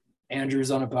Brown.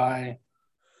 Andrews on a bye.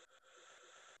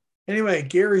 Anyway,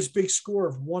 Gary's big score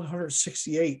of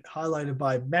 168, highlighted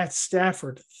by Matt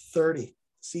Stafford, 30.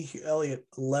 Zeke Elliott,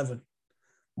 11.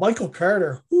 Michael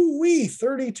Carter,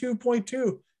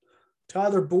 32.2.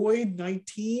 Tyler Boyd,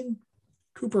 19.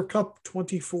 Cooper Kupp,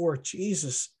 24.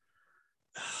 Jesus.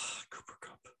 Cooper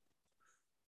Kupp.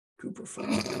 Cooper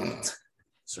fucking.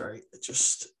 Sorry,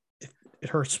 it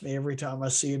hurts me every time I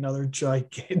see another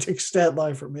gigantic stat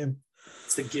line from him.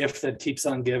 It's the gift that keeps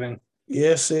on giving.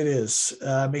 Yes, it is.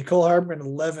 Mecole Hardman,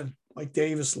 11. Mike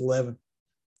Davis, 11.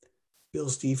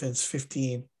 Bills defense,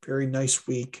 15. Very nice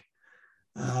week.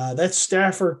 That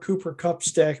Stafford Cooper Kupp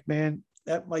stack, man,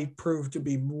 that might prove to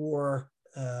be more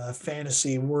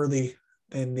fantasy worthy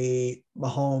than the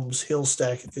Mahomes Hill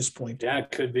stack at this point. Yeah, it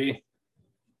could be.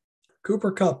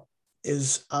 Cooper Kupp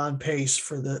is on pace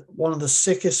for one of the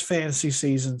sickest fantasy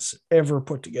seasons ever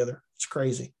put together. It's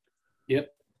crazy. Yep.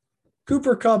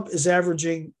 Cooper Kupp is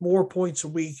averaging more points a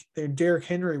week than Derrick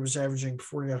Henry was averaging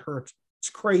before he got hurt.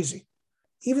 It's crazy.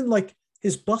 Even like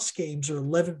his bus games are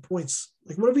 11 points.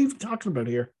 Like, what are we even talking about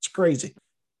here? It's crazy.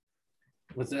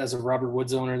 As a Robert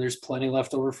Woods owner, there's plenty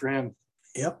left over for him.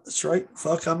 Yep, that's right.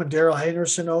 Fuck, I'm a Darrell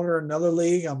Henderson owner in another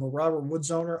league. I'm a Robert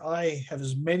Woods owner. I have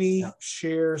as many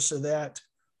shares of that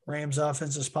Rams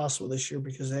offense as possible this year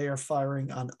because they are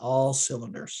firing on all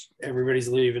cylinders. Everybody's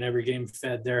leaving every game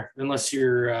fed there, unless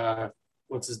you're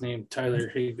what's his name, Tyler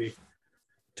Higbee.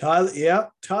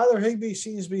 Tyler Higbee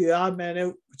seems to be the odd man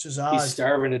out, which is odd. He's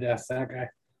starving to death, that guy.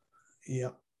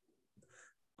 Yep.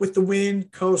 With the win,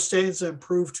 Costanza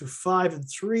improved to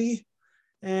 5-3,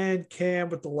 and Cam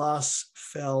with the loss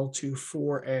fell to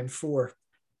 4-4.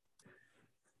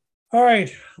 All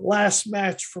right, last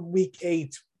match from week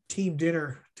 8. Team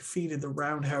Dinner defeated the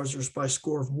Roundhousers by a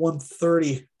score of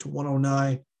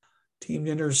 130-109. Team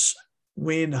Dinner's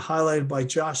win highlighted by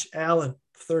Josh Allen,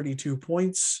 32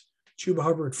 points. Chuba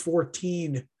Hubbard,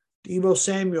 14. Deebo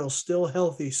Samuel, still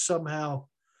healthy somehow,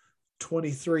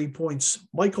 23 points.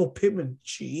 Michael Pittman,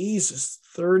 Jesus,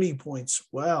 30 points.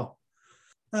 Wow.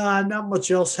 Not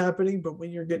much else happening, but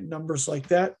when you're getting numbers like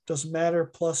that, doesn't matter.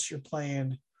 Plus, you're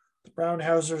playing the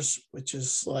Roundhousers, which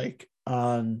is like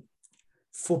on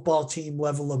football team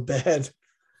level of bad.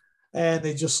 And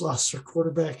they just lost their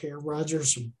quarterback, Aaron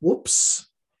Rodgers. Whoops.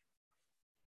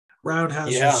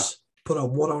 Roundhousers put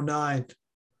up 109.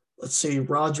 Let's see,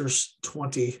 Rodgers,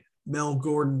 20. Mel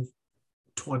Gordon,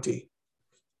 20.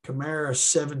 Kamara,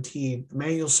 17.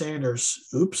 Emmanuel Sanders,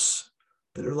 oops.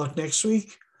 Better luck next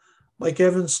week. Mike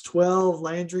Evans, 12.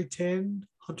 Landry, 10.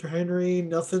 Hunter Henry,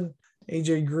 nothing.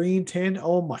 AJ Green, 10.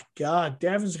 Oh, my God.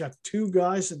 Davin's got 2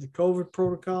 guys in the COVID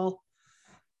protocol.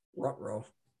 Ruh-roh.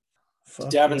 To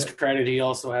Davin's credit, he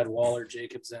also had Waller,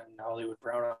 Jacobs, and Hollywood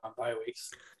Brown on bye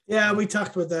weeks. Yeah, we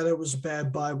talked about that. It was a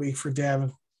bad bye week for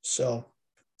Davin. So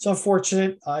it's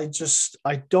unfortunate. I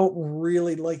don't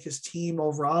really like his team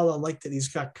overall. I like that he's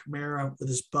got Kamara with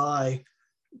his bye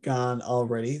gone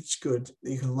already. It's good.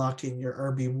 You can lock in your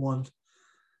RB1.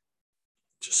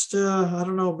 Just I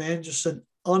don't know, man. Just an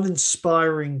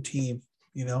uninspiring team,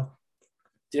 you know.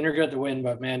 Dinner got the win,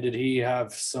 but man, did he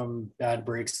have some bad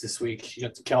breaks this week. He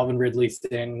got the Calvin Ridley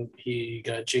thing. He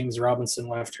got James Robinson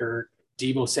left hurt.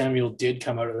 Deebo Samuel did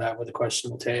come out of that with a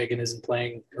questionable tag and isn't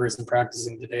playing or isn't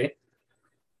practicing today.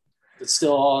 But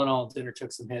still, all in all, Dinner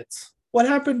took some hits. What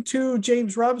happened to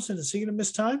James Robinson? Is he going to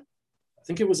miss time? I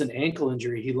think it was an ankle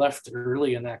injury. He left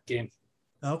early in that game.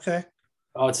 Okay.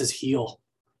 Oh, it's his heel.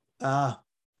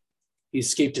 He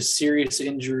escaped a serious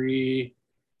injury,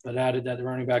 but added that the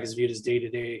running back is viewed as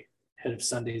day-to-day ahead of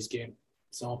Sunday's game.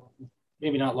 So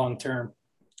maybe not long-term.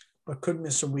 But could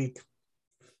miss a week.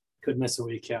 Could miss a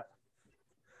week, yeah.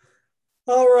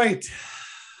 All right.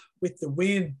 With the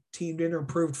win, Team Dinner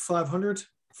improved 500,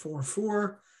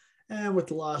 4-4. And with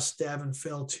the loss, Davin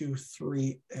fell to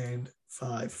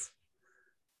 3-5.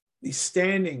 The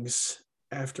standings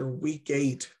after week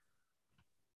 8.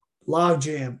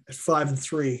 Logjam at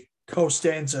 5-3.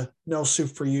 Costanza, no soup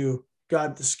for you.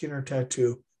 God the Skinner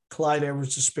tattoo. Clyde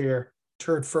Edwards Despair.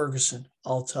 Turd Ferguson,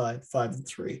 all tied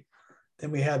 5-3.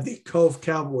 Then we have the Cove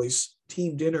Cowboys,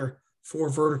 Team Dinner, 4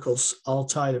 verticals, all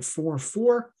tied at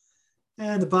 4-4.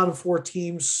 And the bottom 4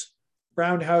 teams,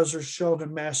 Roundhouser,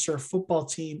 Sheldon Master football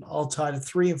team, all tied at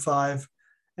 3-5.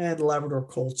 And the Labrador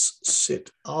Colts sit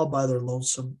all by their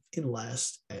lonesome in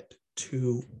last at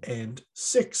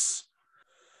 2-6.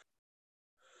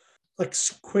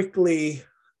 Let's quickly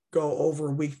go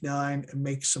over week 9 and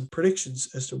make some predictions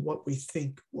as to what we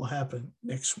think will happen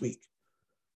next week.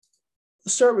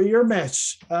 Let's start with your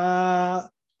match.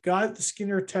 Got the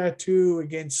Skinner tattoo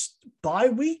against bye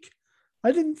week.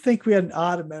 I didn't think we had an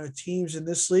odd amount of teams in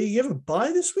this league. You have a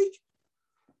bye this week?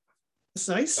 That's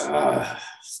nice.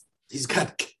 He's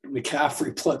got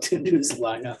McCaffrey plugged into his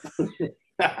lineup.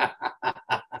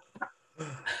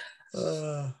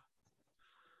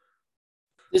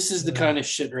 This is the kind of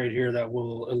shit right here that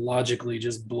will illogically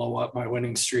just blow up my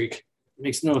winning streak.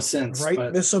 Makes no sense.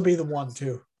 Right? This will be the one,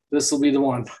 too. This will be the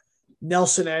one.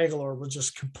 Nelson Aguilar will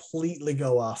just completely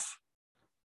go off.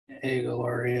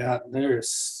 Aguilar, yeah.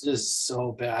 There's just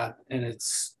so bad. And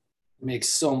makes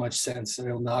so much sense. And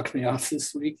it'll knock me off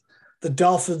this week. The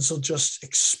Dolphins will just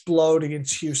explode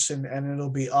against Houston, and it'll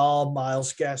be all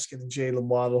Myles Gaskin and Jalen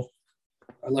Waddle.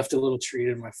 I left a little treat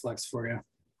in my flex for you.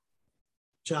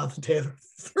 Jonathan Taylor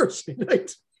Thursday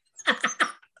night.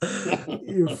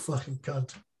 You fucking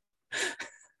cunt.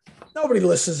 Nobody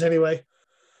listens anyway.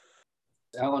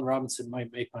 Allen Robinson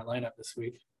might make my lineup this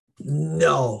week.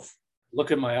 No.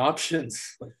 Look at my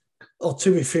options. Oh,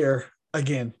 to be fair,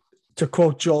 again, to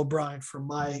quote Joel Bryant from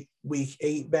my week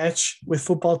 8 match with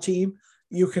football team,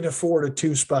 you can afford a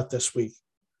 2 spot this week.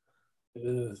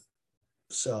 Ugh.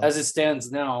 So as it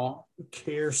stands now, who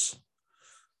cares?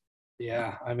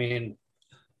 Yeah, I mean,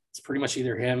 it's pretty much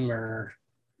either him or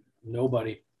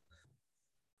nobody.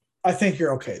 I think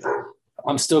you're okay, though.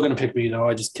 I'm still going to pick me, though.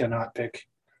 I just cannot pick.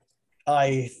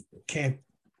 I can't.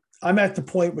 I'm at the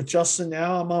point with Justin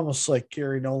now. I'm almost like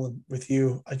Gary Nolan with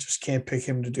you. I just can't pick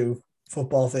him to do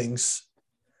football things.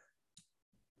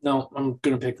 No, I'm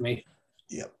going to pick me.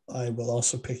 Yep, I will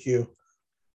also pick you.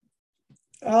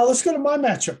 Let's go to my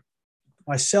matchup.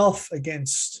 Myself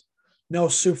against No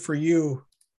Soup for You.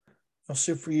 No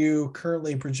Soup for You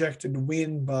currently projected to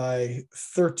win by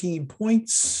 13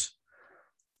 points.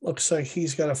 Looks like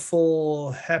he's got a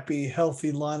full, happy,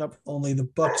 healthy lineup. Only the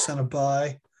Bucks on a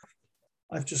bye.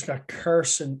 I've just got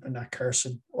Carson, or not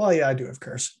Carson. Well, yeah, I do have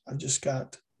Carson. I've just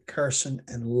got Carson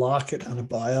and Lockett on a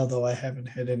bye, although I haven't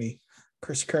had any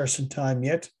Chris Carson time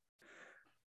yet.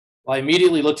 Well, I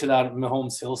immediately looked at that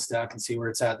Mahomes Hill stack and see where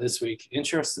it's at this week.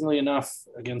 Interestingly enough,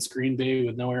 against Green Bay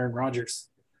with no Aaron Rodgers.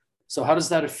 So how does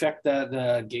that affect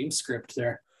that game script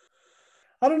there?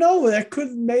 I don't know. That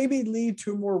could maybe lead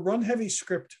to a more run-heavy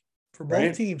script for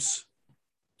both teams.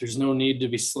 There's no need to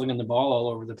be slinging the ball all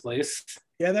over the place.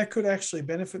 Yeah, that could actually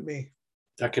benefit me.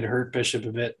 That could hurt Bishop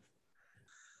a bit.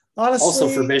 Honestly, also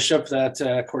for Bishop, that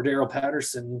Cordero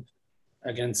Patterson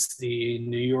against the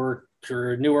New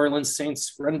Orleans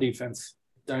Saints run defense.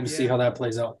 Time to see how that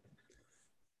plays out.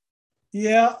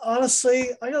 Yeah, honestly,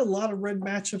 I got a lot of red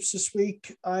matchups this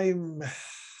week. I'm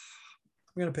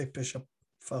gonna pick Bishop.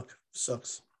 Fuck,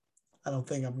 sucks. I don't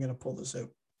think I'm gonna pull this out.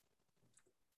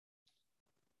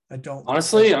 I don't.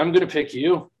 Honestly, I'm gonna pick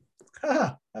you.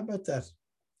 How about that?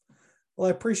 Well,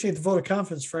 I appreciate the vote of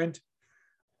confidence, friend.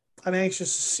 I'm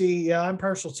anxious to see. Yeah, I'm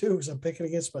partial too because I'm picking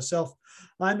against myself.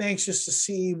 I'm anxious to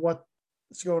see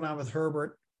what's going on with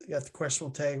Herbert. You got the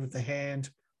questionable tag with the hand.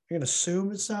 You're going to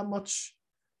assume it's not much,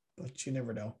 but you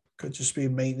never know. Could just be a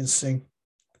maintenance thing.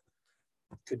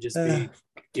 Could just be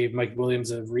gave Mike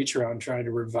Williams a reach around trying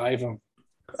to revive him.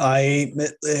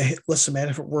 Listen, man,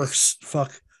 if it works,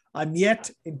 fuck. I'm yet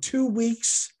in 2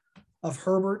 weeks of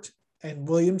Herbert and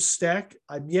Williams stack.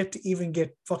 I'm yet to even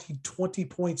get fucking 20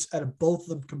 points out of both of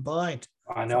them combined.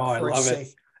 I know, I love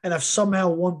it. And I've somehow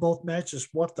won both matches.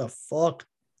 What the fuck?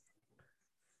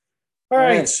 All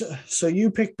right. So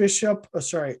you pick Bishop.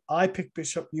 I pick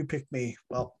Bishop. You pick me.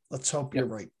 Well, let's hope you're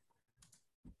right.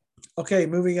 Okay,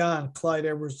 moving on. Clyde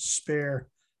Edwards-Helaire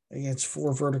against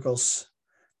Four Verticals.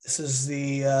 This is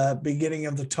the beginning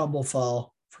of the tumble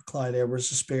fall for Clyde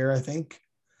Edwards-Helaire, I think.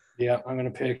 Yeah, I'm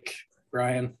going to pick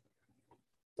Bryant.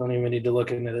 Don't even need to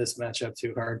look into this matchup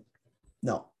too hard.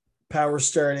 No. Power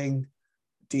starting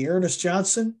Dearness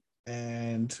Johnson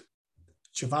and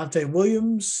Javonte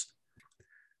Williams.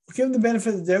 We'll give him the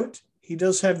benefit of the doubt. He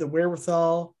does have the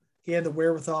wherewithal. He had the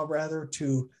wherewithal, rather,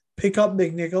 to pick up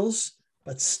McNichols,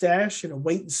 but stash in a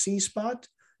wait-and-see spot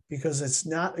because it's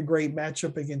not a great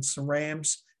matchup against the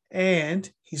Rams, and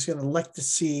he's going to like to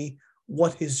see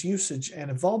what his usage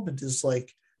and involvement is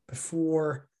like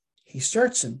before he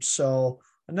starts him. So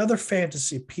another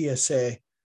fantasy PSA.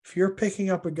 If you're picking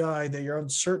up a guy that you're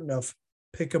uncertain of,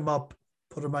 pick him up,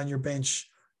 put him on your bench.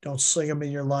 Don't sling him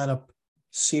in your lineup.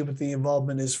 See what the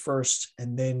involvement is first,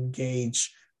 and then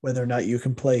gauge whether or not you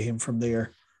can play him from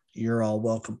there. You're all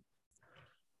welcome.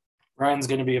 Ryan's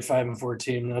going to be a 5-4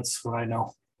 team. That's what I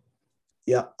know.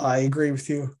 Yeah, I agree with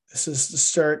you. This is the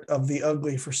start of the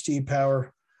ugly for Steve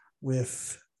Power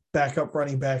with backup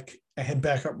running back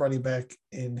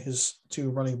in his 2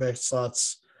 running back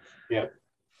slots. Yeah.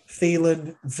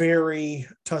 Thielen, very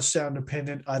touchdown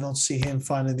dependent. I don't see him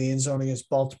finding the end zone against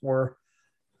Baltimore.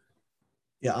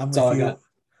 Yeah, I'm with you.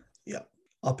 Yeah,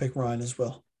 I'll pick Ryan as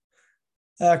well.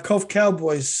 Cove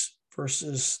Cowboys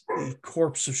versus the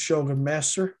corpse of Shogun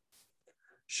Master.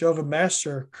 Shogun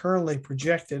Master currently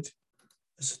projected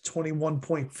as a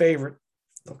 21-point favorite,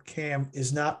 though Cam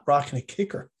is not rocking a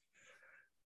kicker.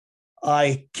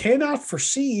 I cannot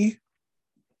foresee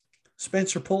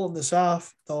Spencer pulling this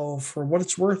off, though for what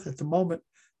it's worth at the moment,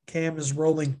 Cam is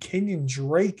rolling Kenyon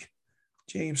Drake,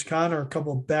 James Conner, a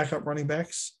couple of backup running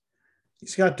backs.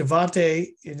 He's got Devontae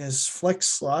in his flex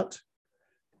slot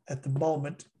at the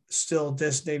moment, still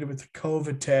designated with the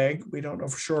COVID tag. We don't know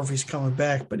for sure if he's coming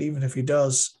back, but even if he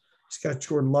does, he's got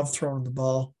Jordan Love throwing the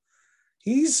ball.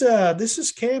 This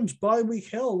is Cam's bye week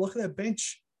hell. Look at that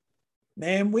bench.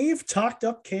 Man, we've talked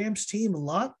up Cam's team a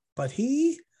lot, but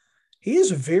he has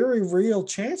a very real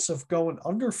chance of going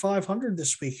under 500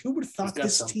 this week. Who would have thought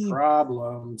this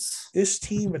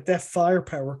team with that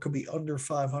firepower could be under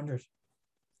 500?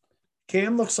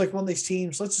 Cam looks like one of these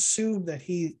teams. Let's assume that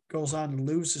he goes on to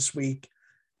lose this week,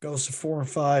 goes to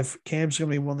 4-5. Cam's going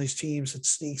to be one of these teams that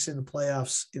sneaks in the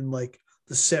playoffs in like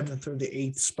the 7th or the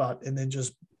 8th spot and then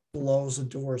just blows the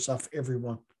doors off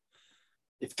everyone.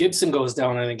 If Gibson goes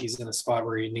down, I think he's in a spot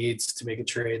where he needs to make a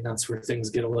trade. That's where things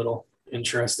get a little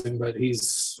interesting, but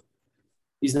he's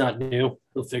not new.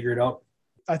 He'll figure it out.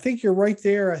 I think you're right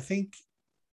there. I think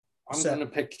I'm going to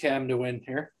pick Cam to win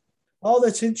here. Oh,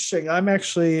 that's interesting. I'm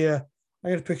actually I'm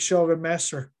going to pick Shogun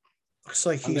Master. Looks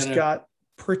like he's got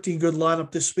pretty good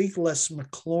lineup this week. Les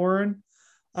McLaurin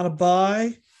on a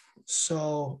bye.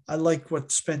 So I like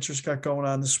what Spencer's got going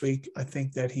on this week. I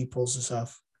think that he pulls this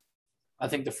off. I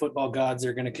think the football gods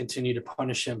are going to continue to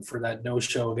punish him for that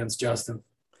no-show against Justin.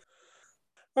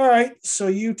 All right. So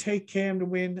you take Cam to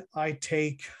win. I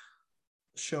take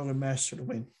Shogun Master to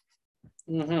win.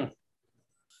 Mm-hmm.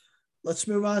 Let's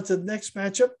move on to the next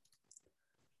matchup.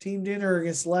 Team dinner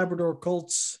against Labrador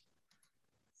Colts.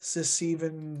 Do we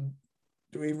even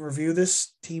review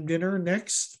this team dinner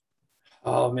next?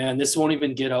 Oh man, this won't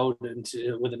even get out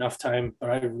with enough time,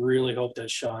 but I really hope that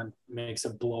Sean makes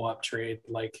a blow up trade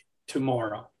like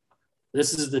tomorrow.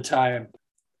 This is the time.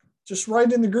 Just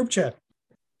write in the group chat.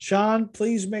 Sean,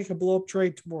 please make a blow up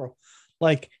trade tomorrow.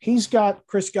 Like he's got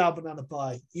Chris Godwin on a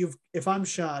bye. If I'm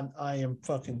Sean, I am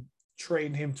fucking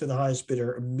trading him to the highest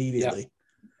bidder immediately. Yeah.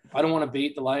 I don't want to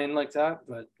bait the line like that,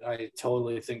 but I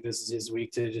totally think this is his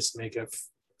week to just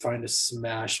find a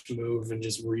smash move and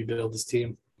just rebuild his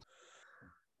team.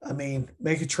 I mean,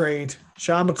 make a trade.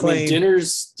 Sean McClain.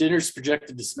 Dinner's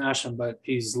projected to smash him, but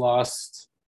he's lost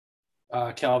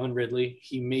Calvin Ridley.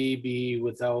 He may be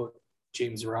without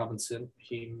James Robinson.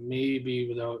 He may be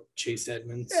without Chase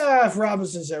Edmonds. Yeah, if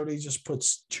Robinson's out, he just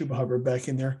puts Chuba Hubbard back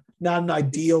in there. Not an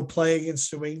ideal play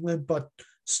against New England, but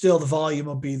still the volume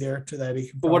will be there to that.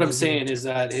 But what I'm saying is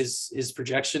that his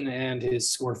projection and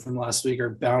his score from last week are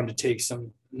bound to take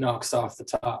some knocks off the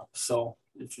top. So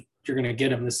if you're going to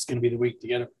get him, this is going to be the week to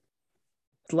get him.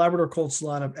 The Labrador Colts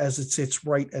lineup, as it sits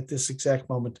right at this exact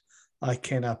moment, I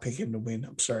cannot pick him to win.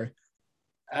 I'm sorry.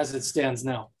 As it stands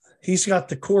now. He's got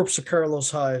the corpse of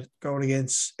Carlos Hyde going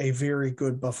against a very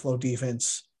good Buffalo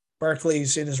defense.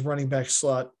 Barkley's in his running back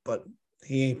slot, but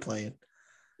he ain't playing.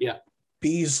 Yeah.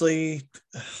 Beasley,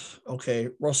 okay.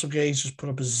 Russell Gage just put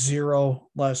up a 0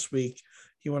 last week.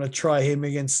 You want to try him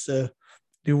against the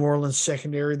New Orleans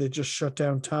secondary that just shut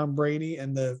down Tom Brady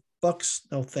and the Bucks?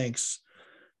 No thanks.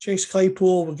 Chase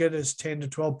Claypool will get his 10 to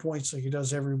 12 points like he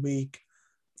does every week.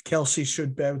 Kelsey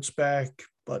should bounce back,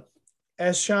 but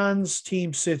as Sean's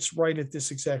team sits right at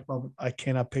this exact moment, I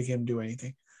cannot pick him to do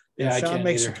anything. Yeah, if Sean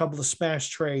makes either. a couple of smash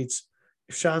trades,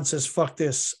 if Sean says, fuck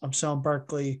this, I'm selling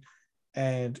Barkley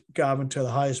and Godwin to the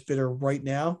highest bidder right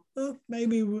now, well,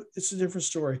 maybe it's a different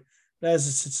story. But as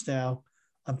it sits now,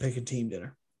 I'm picking team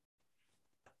dinner.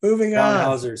 Moving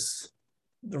on.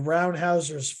 The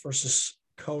Roundhousers versus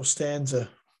Costanza.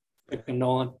 Picking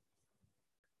Nolan.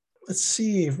 Let's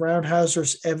see.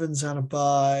 Roundhousers, Evans on a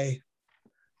bye.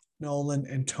 Nolan,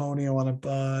 Antonio on a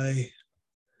bye.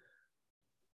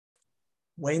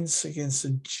 Wentz against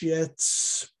the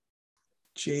Jets.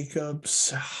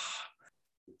 Jacobs.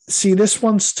 See, this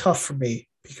one's tough for me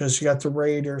because you got the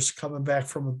Raiders coming back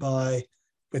from a bye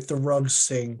with the Ruggs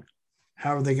thing.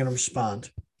 How are they going to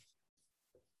respond?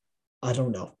 I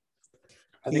don't know.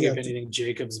 I think if anything,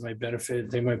 Jacobs might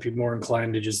benefit. They might be more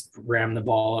inclined to just ram the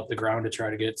ball up the ground to try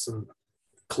to get some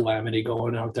calamity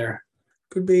going out there.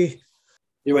 Could be.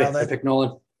 Anyway, I pick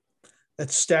Nolan. That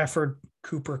Stafford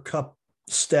Cooper Cup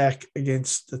stack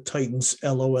against the Titans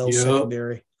LOL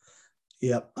secondary.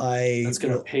 Yep. That's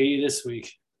going to pay this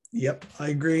week. Yep, I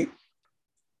agree.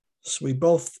 So we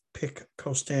both pick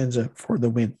Costanza for the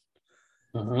win.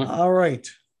 All right.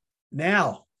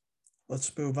 Now,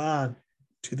 let's move on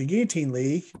to the Guillotine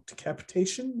League,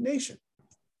 Decapitation Nation.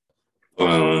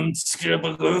 Yeah,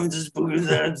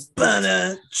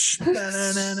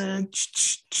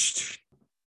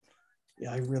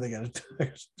 I really gotta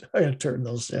turn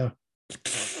those down.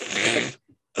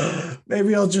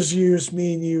 Maybe I'll just use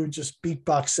me and you just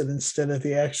beatbox it instead of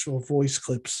the actual voice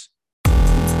clips.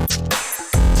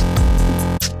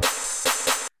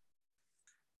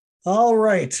 All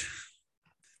right.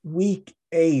 Week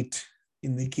 8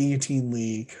 in the Guillotine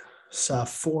League saw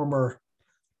former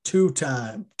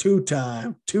two-time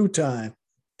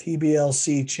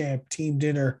TBLC champ Team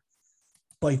Dinner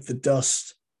bite the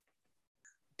dust.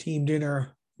 Team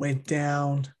Dinner went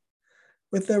down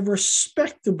with a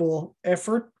respectable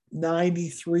effort,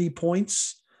 93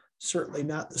 points. Certainly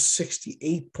not the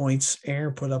 68 points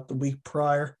Aaron put up the week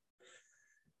prior.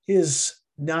 His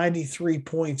 93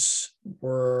 points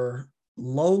were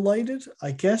low-lighted,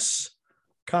 I guess.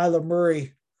 Kyler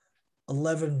Murray,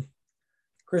 11.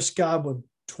 Chris Godwin,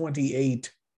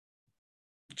 28.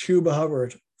 Chuba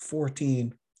Hubbard,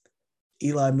 14.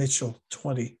 Eli Mitchell,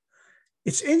 20.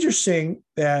 It's interesting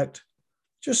that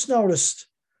just noticed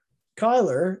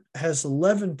Kyler has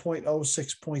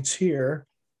 11.06 points here,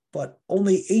 but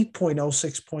only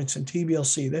 8.06 points in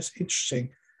TBLC. That's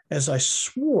interesting, as I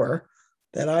swore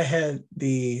that I had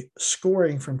the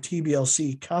scoring from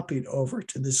TBLC copied over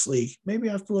to this league. Maybe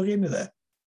I have to look into that.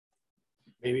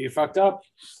 Maybe you fucked up.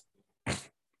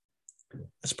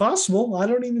 It's possible. I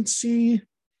don't even see.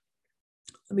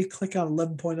 Let me click on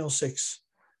 11.06.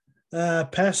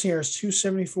 Passing yards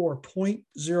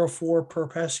 274.04 per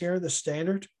passing yard, the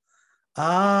standard.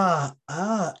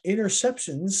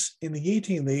 Interceptions in the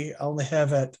Guillotine League I only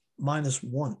have at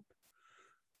 -1.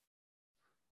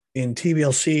 In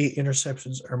TBLC,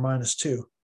 interceptions are -2.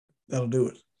 That'll do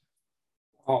it.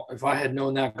 Well, if I had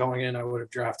known that going in, I would have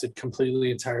drafted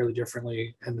completely, entirely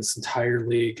differently. And this entire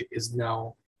league is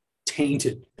now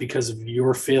tainted because of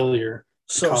your failure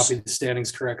to copy the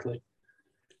standings correctly.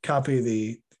 Copy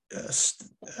the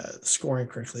scoring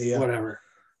correctly, yeah. Whatever.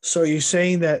 So you're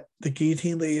saying that the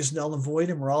Guillotine League is null and void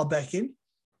and we're all back in?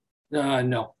 No.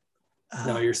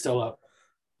 No, you're still up.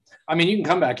 I mean, you can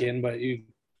come back in, but you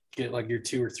get like your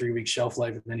 2 or 3 week shelf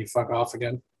life and then you fuck off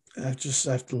again. I just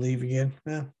have to leave again.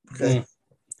 Yeah. Okay.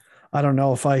 I don't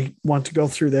know if I want to go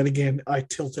through that again. I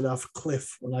tilted off a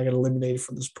cliff when I got eliminated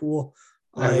from this pool.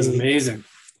 That was amazing.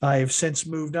 I have since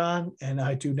moved on, and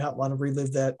I do not want to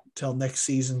relive that until next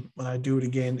season when I do it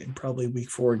again in probably week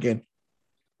 4 again.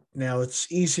 Now,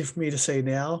 it's easy for me to say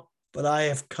now, but I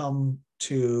have come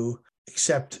to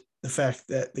accept the fact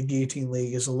that the Guillotine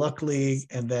League is a luck league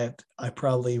and that I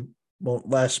probably won't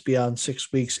last beyond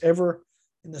 6 weeks ever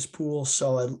in this pool.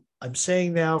 So I'm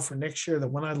saying now for next year that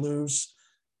when I lose,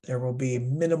 there will be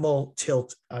minimal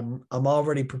tilt. I'm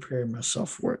already preparing myself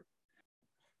for it.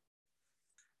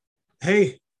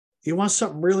 Hey, you want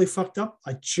something really fucked up?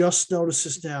 I just noticed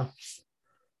this now.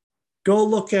 Go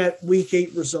look at week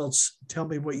 8 results. Tell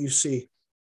me what you see.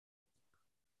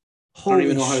 I don't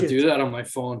even know how to do that on my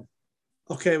phone.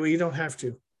 Okay, well, you don't have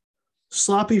to.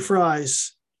 Sloppy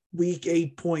Fries, week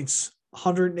 8 points,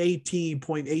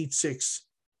 118.86.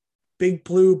 Big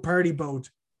Blue Party Boat,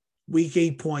 week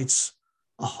 8 points,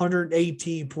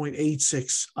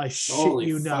 118.86. I shit Holy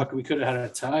you fuck, not. we could have had a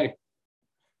tie.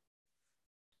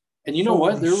 And you know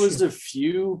what? There was a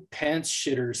few pants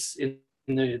shitters in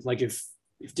the, like, if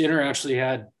dinner actually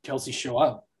had Kelsey show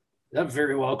up, that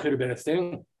very well could have been a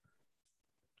thing.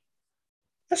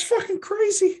 That's fucking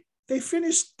crazy. They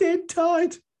finished dead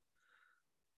tied.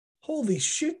 Holy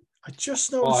shit. I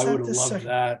just noticed I that would have this loved second.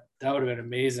 that. That would have been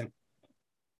amazing.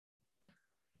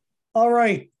 All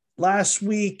right. Last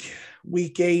week,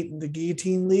 week 8 in the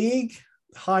Guillotine League,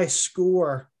 high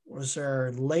score was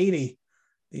our lady,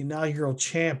 the inaugural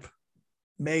champ,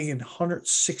 Megan,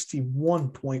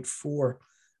 161.4.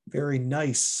 Very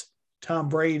nice. Tom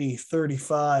Brady,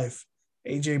 35.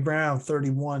 AJ Brown,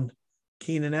 31.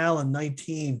 Keenan Allen,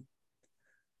 19.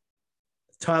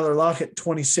 Tyler Lockett,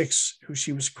 26, who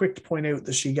she was quick to point out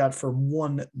that she got for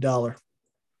 $1.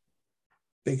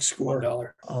 Big score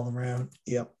 $1 all around.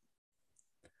 Yep.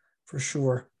 For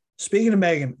sure. Speaking of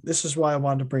Megan, this is why I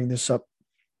wanted to bring this up.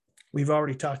 We've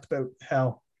already talked about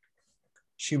how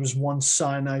she was one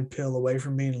cyanide pill away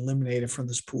from being eliminated from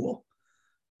this pool.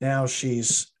 Now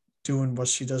she's doing what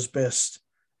she does best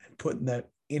and putting that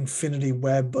infinity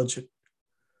web budget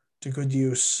to good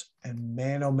use. And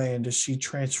man, oh man, does she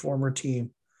transform her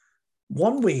team.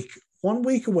 1 week of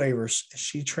waivers,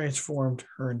 she transformed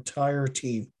her entire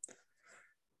team.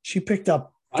 She picked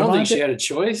up. I don't think she had a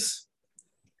choice.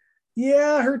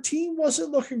 Yeah, her team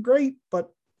wasn't looking great,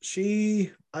 but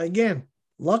she, again,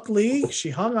 luckily,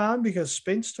 she hung on because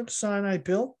Spence took a cyanide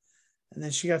pill, and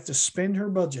then she got to spend her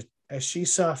budget as she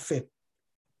saw fit.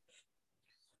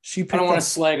 I don't want to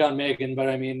slag on Megan, but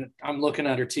I mean, I'm looking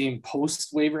at her team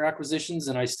post waiver acquisitions,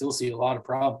 and I still see a lot of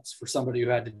problems for somebody who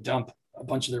had to dump a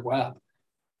bunch of their WAB.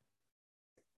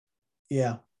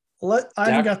 Yeah.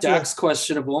 Dak's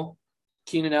questionable.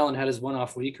 Keenan Allen had his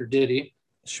one-off week, or did he?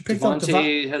 She picked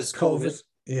Devontae has COVID.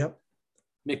 Yep.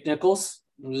 McNichols.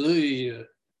 Ugh.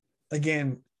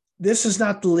 Again, this is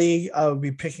not the league I would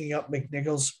be picking up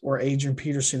McNichols or Adrian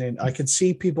Peterson in. I could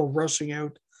see people rushing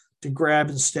out to grab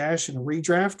and stash in a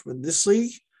redraft with this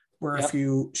league, where if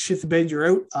you shit the bed, you're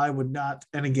out. I would not.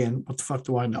 And again, what the fuck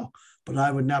do I know? But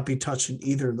I would not be touching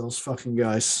either of those fucking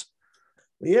guys.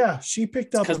 But yeah, she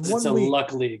picked up because it's a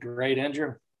luck league, right,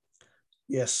 Andrew?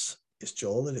 Yes, it's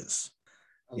Joel. It is.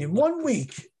 In 1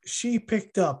 week, she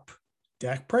picked up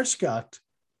Dak Prescott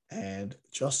and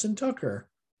Justin Tucker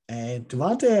and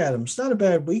Devontae Adams. Not a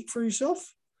bad week for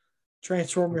yourself.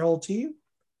 Transform your whole team.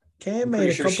 Cam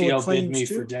made a couple of claims me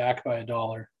too. For Dak by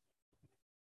 $1.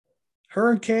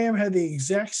 Her and Cam had the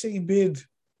exact same bid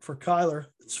for Kyler.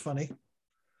 It's funny.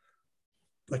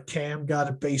 But Cam got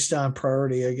it based on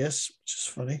priority, I guess, which is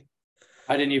funny.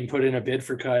 I didn't even put in a bid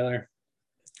for Kyler.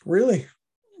 Really?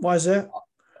 Why is that?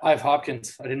 I have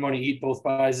Hopkins. I didn't want to eat both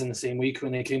buys in the same week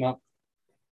when they came up.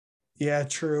 Yeah,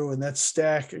 true. And that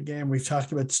stack, again, we've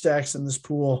talked about stacks in this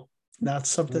pool. Not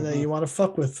something that you want to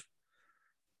fuck with.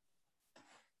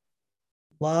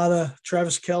 A lot of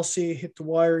Travis Kelce hit the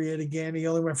wire yet again. He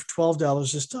only went for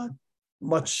 $12 this time.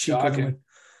 Much cheaper than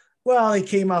well, he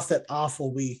came off that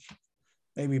awful week.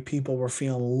 Maybe people were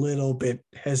feeling a little bit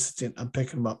hesitant on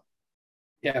picking him up.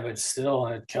 Yeah, but still,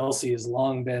 Kelce has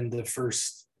long been the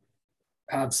first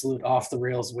absolute off the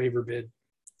rails waiver bid.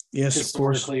 Yes,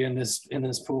 historically in this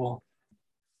pool,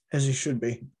 as he should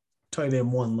be. Tight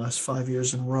end 1 last 5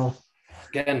 years in a row.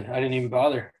 Again, I didn't even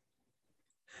bother.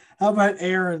 How about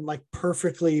Aaron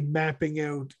perfectly mapping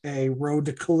out a road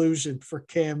to collusion for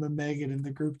Cam and Megan in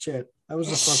the group chat? That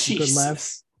was a fucking good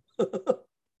laugh.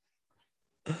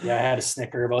 Yeah, I had a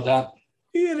snicker about that.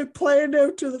 He had it planned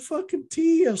out to the fucking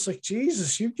T. I was like,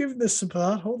 Jesus, you've given this some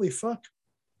thought. Holy fuck.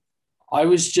 I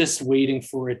was just waiting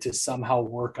for it to somehow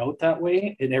work out that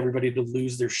way and everybody to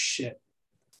lose their shit.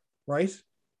 Right?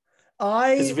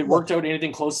 Because if it worked out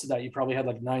anything close to that, you probably had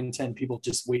like 9-10 people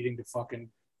just waiting to fucking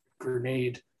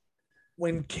grenade.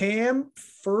 When Cam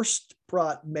first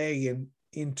brought Megan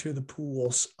into the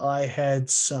pools, I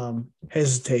had some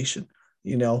hesitation,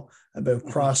 about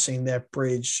crossing that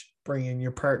bridge, bringing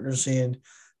your partners in,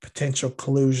 potential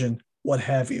collusion, what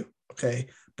have you. Okay.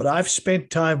 But I've spent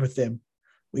time with them.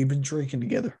 We've been drinking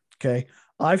together. Okay.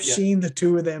 I've seen the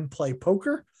two of them play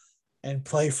poker. and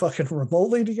play fucking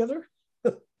remotely together.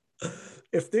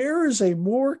 If there is a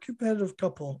more competitive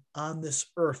couple on this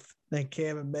earth than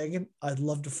Cam and Megan, I'd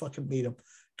love to fucking meet them,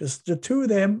 because the two of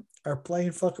them are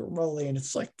playing fucking remotely, and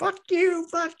it's like, fuck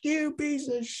you, piece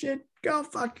of shit, go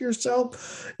fuck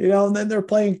yourself, and then they're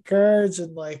playing cards,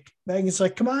 and like Megan's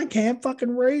like, come on, Cam,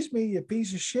 fucking raise me, you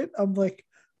piece of shit. I'm like,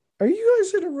 are you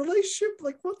guys in a relationship?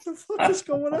 Like, what the fuck is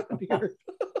going on here?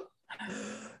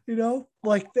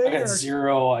 Like they I got are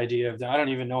zero idea of that. I don't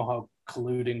even know how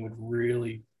colluding would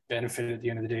really benefit at the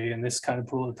end of the day. And this kind of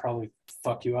pool would probably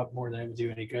fuck you up more than it would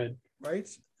do any good. right.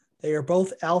 They are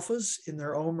both alphas in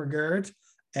their own regard.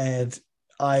 And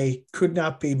I could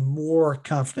not be more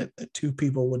confident that two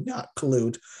people would not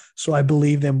collude. So I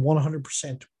believe them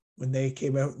 100% when they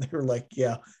came out and they were like,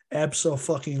 yeah,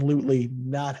 absolutely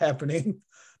not happening.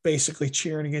 Basically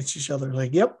cheering against each other.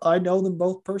 Like, yep, I know them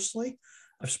both personally.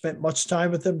 I've spent much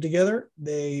time with them together.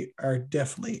 They are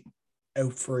definitely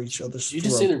out for each other's Did you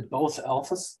just say they're both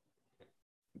alphas?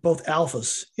 Both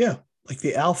alphas. Yeah. Like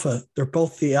the alpha. They're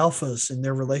both the alphas in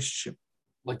their relationship.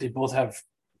 Like they both have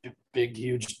big,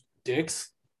 huge dicks?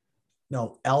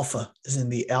 No, alpha is in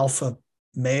the alpha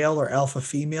male or alpha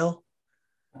female.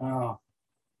 Oh.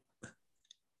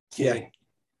 Okay. Yeah.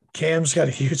 Cam's got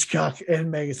a huge cock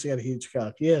and Megan's got a huge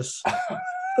cock. Yes.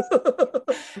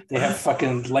 They have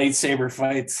fucking lightsaber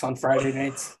fights on Friday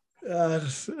nights. Yeah,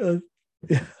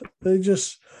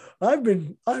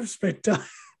 I've spent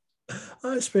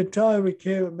time with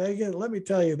Cam and Megan. Let me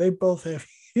tell you, they both have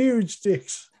huge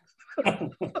dicks.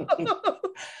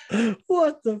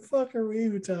 What the fuck are we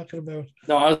even talking about?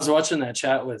 No, I was watching that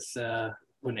chat with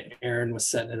when Aaron was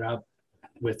setting it up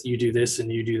with you do this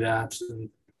and you do that. And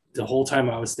the whole time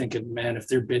I was thinking, man, if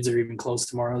their bids are even close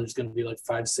tomorrow, there's going to be like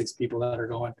 5-6 people that are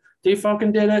going, they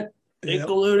fucking did it. They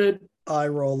colluded. Eye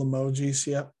roll emojis.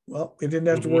 Yep. Well, we didn't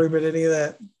have to worry about any of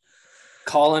that.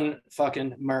 Colin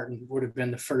fucking Martin would have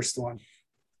been the first one.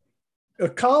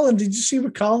 Colin, did you see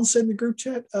what Colin said in the group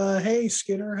chat? Hey,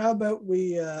 Skinner, how about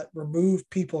we remove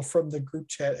people from the group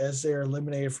chat as they're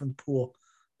eliminated from the pool?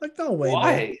 Like, no way.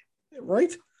 Why? Man.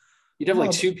 Right? You'd have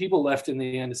like 2 people left in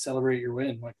the end to celebrate your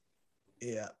win. Like,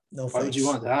 yeah, no. Why would you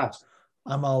want that?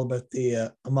 I'm all about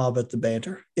the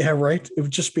banter. Yeah, right. It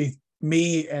would just be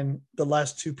me and the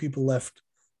last 2 people left.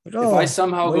 Like, if I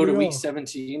somehow go to week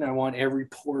 17, I want every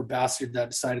poor bastard that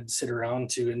decided to sit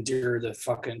around to endure the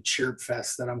fucking chirp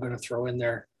fest that I'm going to throw in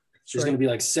there. There's going to be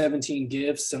like 17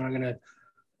 gifts, and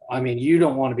you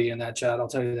don't want to be in that chat. I'll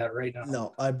tell you that right now.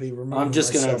 No, I'd be removing I'm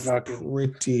just going to fucking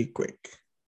pretty quick.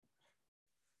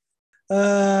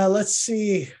 Let's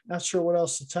see. Not sure what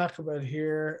else to talk about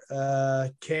here.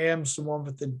 Cam's the one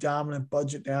with the dominant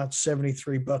budget now. It's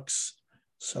 $73,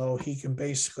 so he can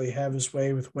basically have his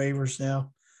way with waivers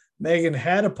now. Megan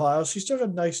had a pile. She still got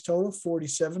a nice total,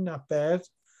 47. Not bad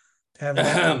to have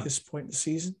that at this point in the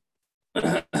season.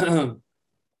 Are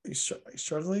you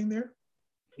struggling there?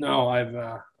 No,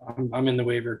 I'm in the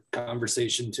waiver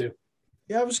conversation too.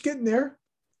 Yeah, I was getting there.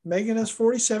 Megan has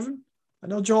 47. I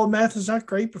know Joel math is not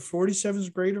great, but 47 is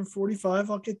greater than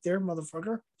 45. I'll get there,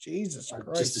 motherfucker. Jesus Christ.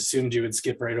 I just assumed you would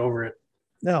skip right over it.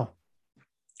 No.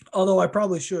 Although I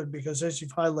probably should, because as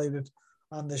you've highlighted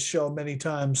on this show many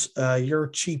times, you're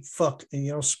a cheap fuck and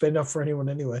you don't spend up for anyone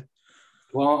anyway.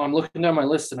 Well, I'm looking down my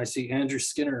list and I see Andrew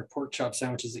Skinner pork chop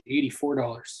sandwiches at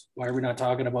 $84. Why are we not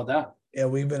talking about that? Yeah,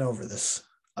 we've been over this.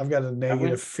 I've got a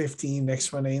negative 15 next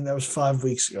to my name. That was 5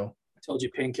 weeks ago. I told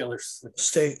you painkillers.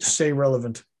 Stay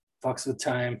relevant. Fucks with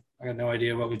time. I got no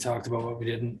idea what we talked about, what we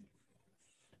didn't.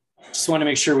 Just want to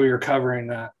make sure we were covering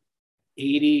that.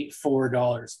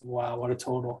 $84. Wow, what a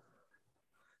total.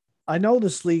 I know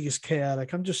this league is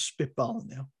chaotic. I'm just spitballing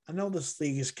now. I know this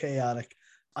league is chaotic.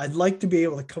 I'd like to be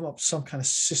able to come up with some kind of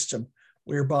system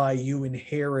whereby you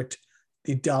inherit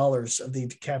the dollars of the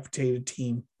decapitated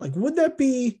team. Like, would that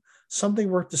be something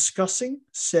worth discussing?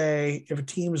 Say, if a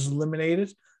team is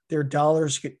eliminated, their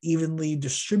dollars get evenly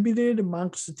distributed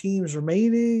amongst the teams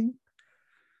remaining.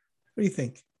 What do you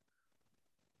think?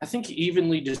 I think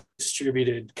evenly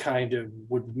distributed kind of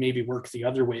would maybe work the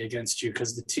other way against you,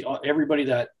 because everybody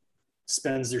that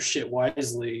spends their shit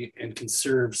wisely and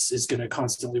conserves is going to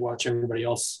constantly watch everybody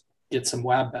else get some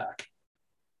wab back.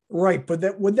 Right.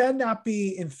 But would that not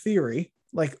be, in theory,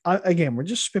 like, again, we're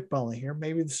just spitballing here.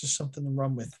 Maybe this is something to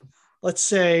run with. Let's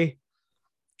say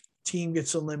team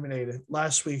gets eliminated.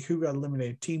 Last week, who got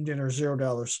eliminated? Team dinner,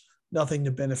 $0, nothing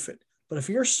to benefit. But if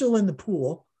you're still in the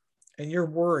pool and you're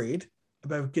worried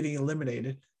about getting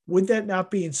eliminated, would that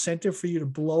not be incentive for you to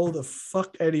blow the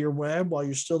fuck out of your web while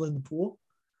you're still in the pool?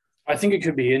 I think it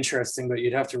could be interesting, but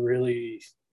you'd have to really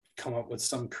come up with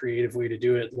some creative way to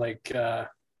do it. Like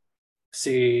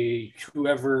say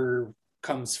whoever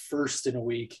comes first in a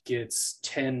week gets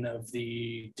 10 of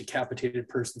the decapitated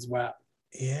person's WAP.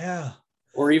 Yeah.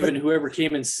 Or even whoever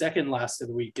came in second last of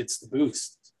the week gets the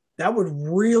boost. That would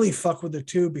really fuck with it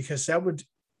too, because that would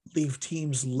leave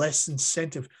teams less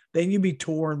incentive. Then you'd be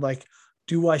torn, like,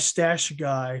 do I stash a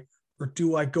guy or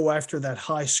do I go after that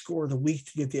high score of the week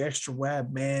to get the extra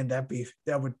WAB? Man,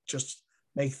 that would just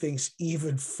make things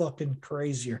even fucking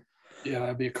crazier. Yeah,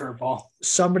 that'd be a curveball.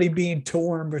 Somebody being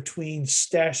torn between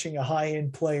stashing a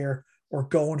high-end player or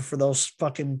going for those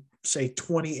fucking, say,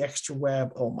 20 extra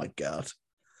WAB. Oh my God.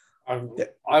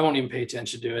 I won't even pay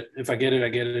attention to it. If I get it, I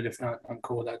get it. If not, I'm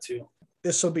cool with that too.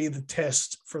 This will be the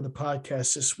test for the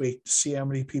podcast this week to see how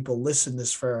many people listen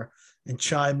this far and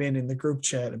chime in the group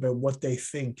chat about what they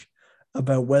think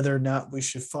about whether or not we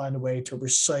should find a way to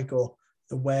recycle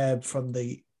the WAB from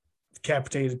the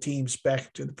decapitated teams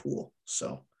back to the pool.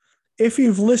 So if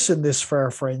you've listened this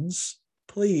far, friends,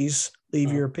 please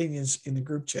leave your opinions in the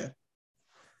group chat.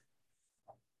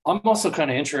 I'm also kind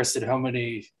of interested how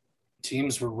many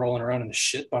teams were rolling around in the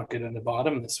shit bucket in the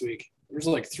bottom this week. There's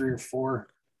like 3 or 4,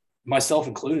 myself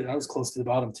included. I was close to the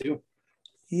bottom too.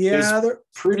 Yeah, there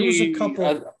was a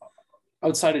couple.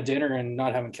 Outside of dinner and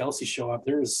not having Kelsey show up,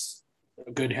 there was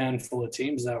a good handful of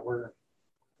teams that were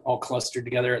all clustered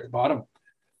together at the bottom.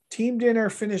 Team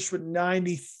dinner finished with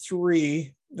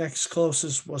 93. Next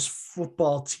closest was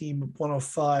football team at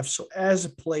 105. So as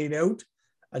it played out,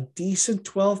 a decent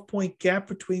 12-point gap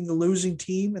between the losing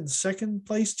team and the second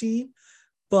place team.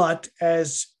 But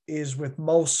as is with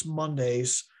most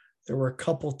Mondays, there were a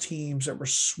couple teams that were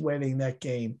sweating that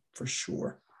game for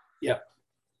sure. Yeah.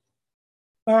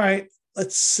 All right.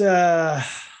 Let's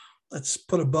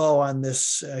put a bow on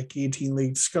this Guillotine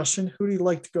League discussion. Who do you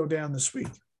like to go down this week?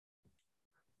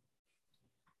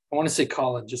 I want to say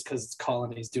Colin, just because it's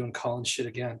Colin. He's doing Colin shit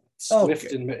again.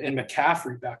 Swift and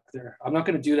McCaffrey back there. I'm not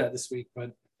going to do that this week,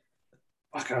 but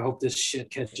fuck, I hope this shit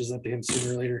catches up to him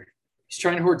sooner or later. He's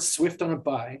trying to hoard Swift on a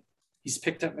bye. He's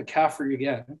picked up McCaffrey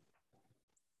again.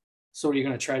 So are you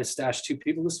going to try to stash 2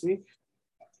 people this week?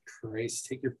 Christ,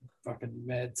 take your fucking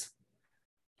meds.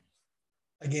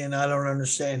 Again, I don't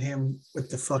understand him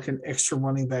with the fucking extra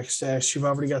running back stash. You've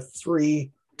already got 3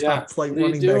 top flight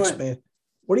running backs, man.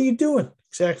 What are you doing?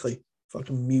 Exactly.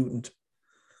 Fucking mutant.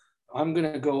 I'm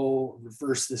going to go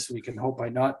reverse this week and hope by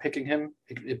not picking him,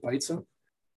 it bites him.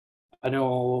 I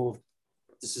know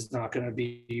this is not going to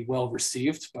be well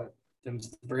received, but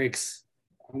them's the breaks.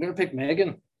 I'm going to pick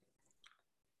Megan.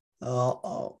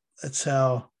 Oh, that's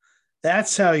how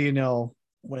you know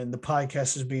when the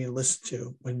podcast is being listened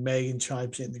to, when Megan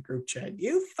chimes in the group chat.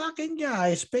 You fucking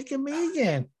guys picking me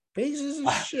again. Pieces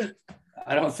of shit.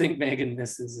 I don't think Megan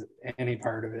misses any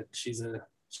part of it. She's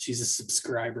a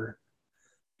subscriber.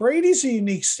 Brady's a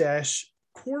unique stash.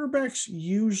 Quarterbacks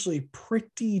usually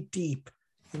pretty deep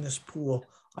in this pool.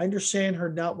 I understand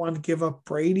her not wanting to give up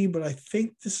Brady, but I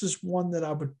think this is one that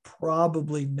I would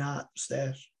probably not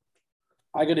stash.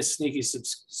 I got a sneaky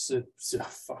suspicion.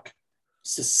 Fuck.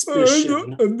 Knew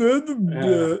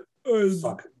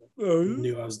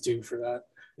I was due for that.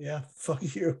 Yeah,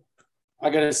 fuck you. I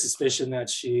got a suspicion that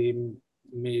she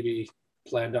maybe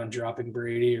planned on dropping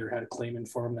Brady or had a claim in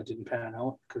for him that didn't pan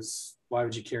out, because why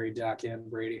would you carry Dak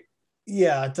and Brady?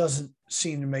 Yeah, it doesn't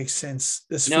seem to make sense.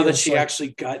 Now that she actually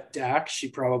got Dak, she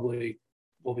probably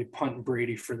will be punting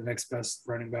Brady for the next best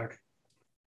running back.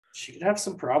 She could have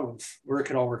some problems where it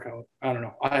could all work out. I don't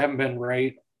know. I haven't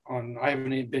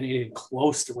been even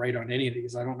close to right on any of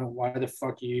these. I don't know why the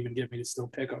fuck you even get me to still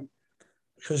pick them.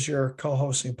 Because you're a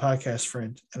co-hosting podcast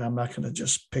friend, and I'm not going to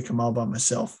just pick them all by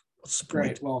myself. What's the point?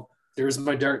 Right. Well, there's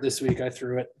my dart this week. I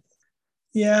threw it.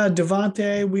 Yeah,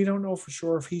 Devontae, we don't know for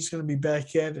sure if he's going to be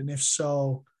back yet. And if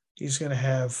so, he's going to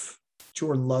have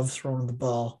Jordan Love throwing the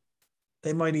ball.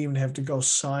 They might even have to go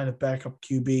sign a backup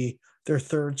QB. Their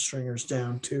third stringers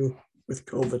down too with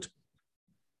COVID.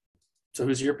 So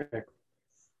who's your pick?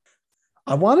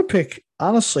 I want to pick,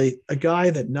 honestly, a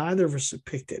guy that neither of us have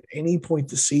picked at any point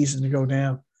this season to go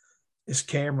down is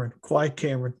Cameron. Quiet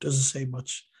Cameron, doesn't say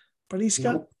much. But he's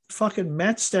got fucking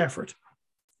Matt Stafford.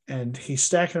 And he's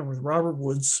stacking him with Robert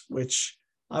Woods, which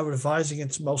I would advise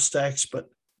against most stacks, but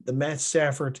the Matt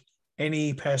Stafford,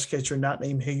 any pass catcher not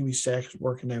named Higbee stack is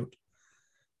working out.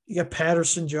 You got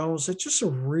Patterson, Jones. It's just a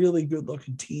really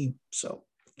good-looking team, so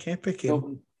can't pick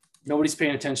him. Nobody's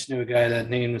paying attention to a guy that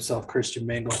named himself Christian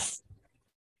Mingle.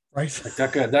 Right. Like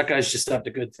that guy's just up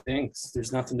to good things.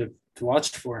 There's nothing to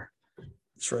watch for.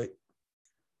 That's right.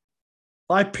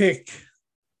 My pick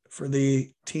for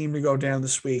the team to go down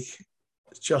this week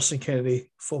is Justin Kennedy,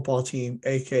 football team,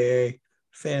 a.k.a.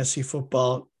 fantasy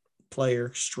football player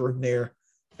extraordinaire,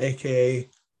 aka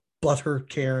Butthurt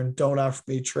Karen. Don't offer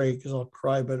me a trade because I'll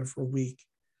cry about it for a week.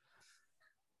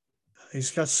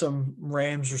 He's got some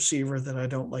Rams receiver that I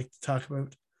don't like to talk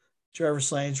about.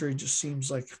 Jarvis Landry just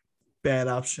seems like bad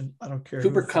option. I don't care.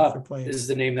 Cooper Kupp is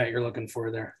the name that you're looking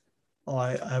for there. Oh,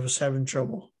 I was having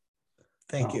trouble.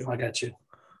 Thank you. I got you.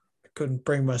 I couldn't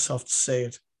bring myself to say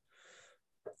it.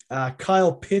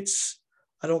 Kyle Pitts.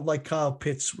 I don't like Kyle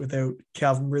Pitts without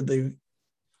Calvin Ridley.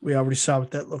 We already saw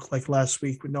what that looked like last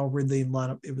week with no Ridley in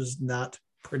lineup. It was not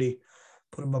pretty.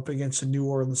 Put him up against a New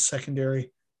Orleans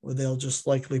secondary where they'll just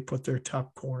likely put their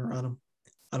top corner on him.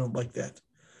 I don't like that.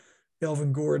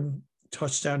 Melvin Gordon,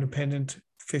 touchdown dependent,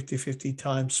 50-50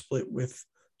 time split with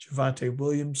Javonte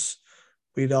Williams.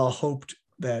 We'd all hoped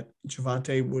that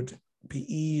Javonte would be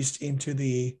eased into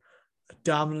the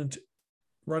dominant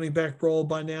running back role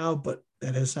by now, but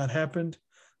that has not happened.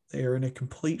 They are in a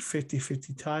complete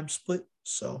 50-50 time split.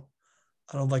 So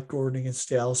I don't like Gordon against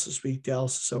Dallas this week.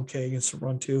 Dallas is okay against the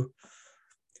run too.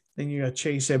 Then you got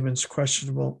Chase Edmonds,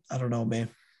 questionable. I don't know, man.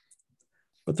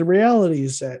 But the reality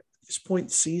is that at this point in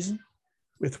the season,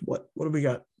 with what do we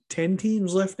got? 10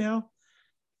 teams left now?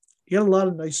 You got a lot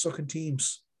of nice looking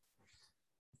teams.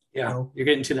 Yeah, you know? You're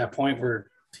getting to that point where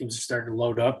teams are starting to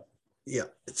load up. Yeah,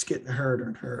 it's getting harder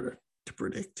and harder to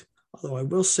predict. Although I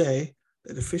will say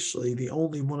that officially the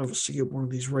only one of us to get one of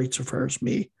these right so far is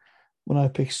me when I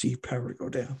pick Steve Power to go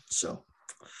down. So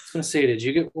I was going to say, did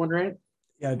you get one right?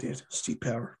 Yeah, I did. Steve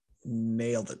Power.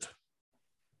 Nailed it.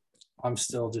 I'm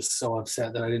still just so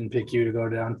upset that I didn't pick you to go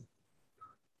down.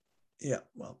 Yeah,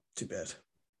 well, too bad.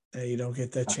 You don't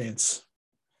get that chance.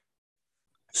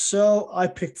 So I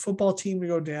picked football team to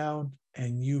go down,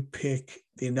 and you pick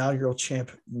the inaugural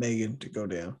champ, Megan, to go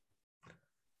down.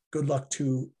 Good luck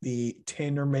to the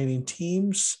 10 remaining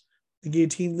teams, the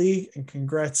Guillotine League, and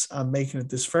congrats on making it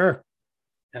this far.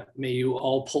 Yeah, may you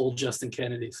all pull Justin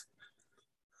Kennedy's.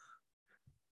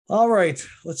 All right,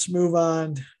 let's move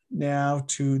on now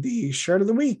to the Shart of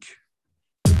the Week.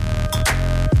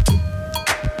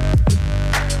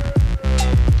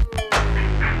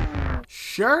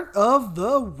 Shart of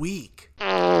the Week.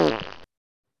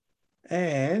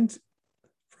 And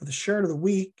for the Shart of the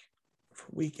Week, for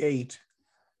week 8,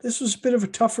 this was a bit of a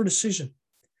tougher decision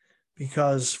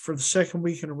because for the second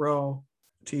week in a row,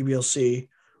 TBLC,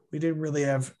 we didn't really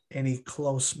have any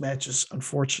close matches,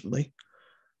 unfortunately.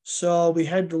 So we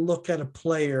had to look at a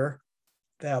player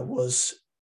that was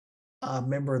a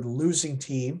member of the losing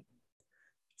team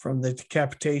from the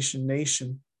Decapitation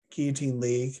Nation Guillotine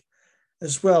League,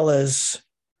 as well as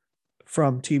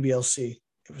from TBLC.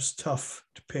 It was tough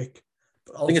to pick.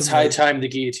 I think it's high time the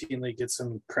Guillotine League gets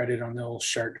some credit on the old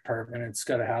Shart department. It's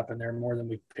got to happen there more than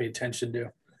we pay attention to.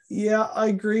 Yeah, I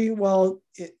agree. Well,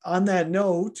 on that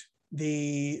note,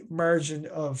 the margin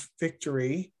of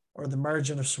victory, or the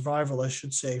margin of survival, I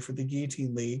should say, for the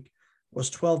Guillotine League was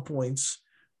 12 points,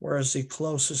 whereas the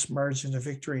closest margin of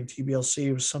victory in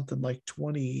TBLC was something like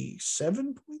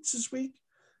 27 points this week.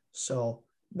 So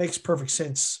it makes perfect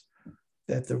sense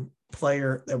that the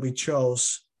player that we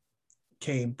chose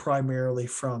came primarily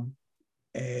from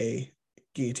a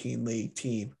Guillotine League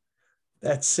team.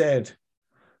 That said,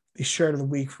 the Shart of the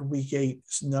Week for week 8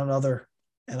 is none other,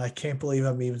 and I can't believe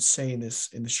I'm even saying this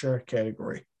in the Shart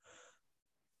category.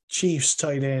 Chiefs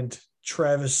tight end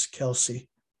Travis Kelce.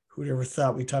 Who'd ever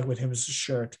thought we'd talk about him as a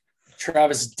Shart?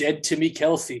 Travis dead to me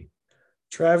Kelce.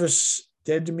 Travis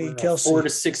dead to me Kelce. 4 to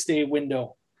 6 day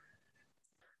window.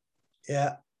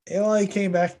 Yeah. Well, he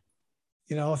came back.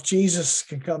 You know, if Jesus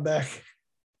can come back,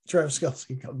 Travis Kelce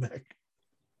can come back.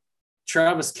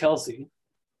 Travis Kelce.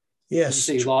 Yes.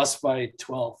 He lost by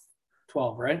 12,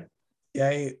 right?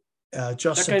 Yeah.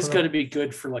 Justin, that guy's got to be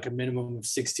good for like a minimum of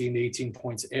 16 to 18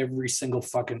 points every single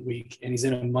fucking week. And he's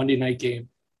in a Monday night game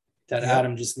that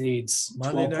Adam just needs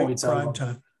Monday 12 points prime out of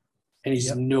time. And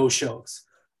he's no shows.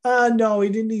 No, he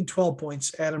didn't need 12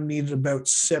 points. Adam needed about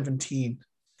 17.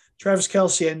 Travis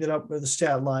Kelce ended up with a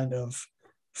stat line of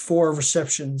 4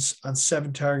 receptions on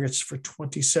 7 targets for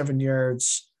 27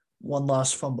 yards, 1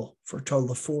 lost fumble for a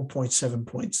total of 4.7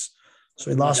 points.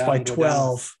 So he lost by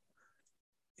 12.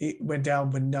 He went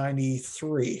down with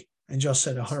 93 and just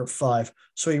had 105.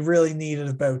 So he really needed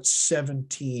about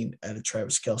 17 out of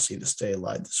Travis Kelce to stay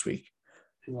alive this week.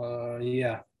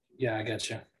 Yeah, I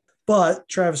gotcha. But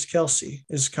Travis Kelce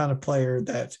is the kind of player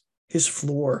that his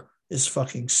floor is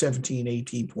fucking 17,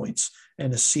 18 points,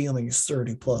 and his ceiling is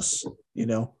 30 plus, you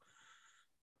know?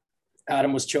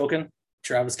 Adam was choking.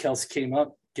 Travis Kelce came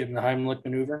up, gave him the Heimlich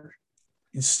maneuver.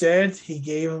 Instead, he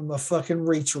gave him a fucking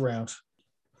reach around.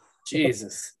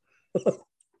 Jesus.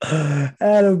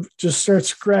 Adam just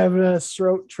starts grabbing at his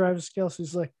throat. Travis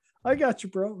Kelce's like, I got you,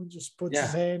 bro. And just puts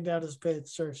his hand down his bed,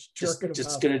 starts jerking him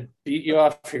just out. gonna beat you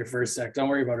off here for a sec. Don't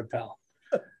worry about it, pal.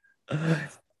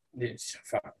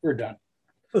 We're done.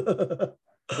 We're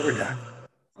done.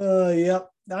 Yep.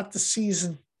 Not the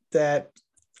season that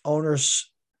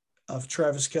owners of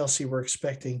Travis Kelce were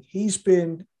expecting. He's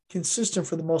been consistent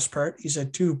for the most part. He's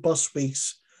had 2 bust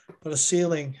weeks, but his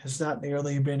ceiling has not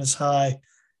nearly been as high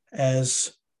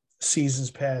as seasons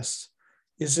past.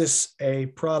 Is this a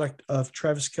product of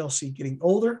Travis Kelce getting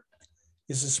older?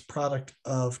 Is this a product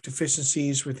of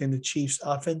deficiencies within the Chiefs'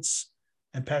 offense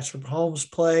and Patrick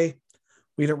Mahomes' play?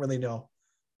 We don't really know.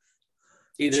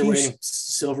 Either way,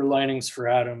 silver linings for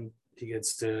Adam. He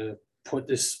gets to put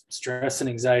this stress and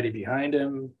anxiety behind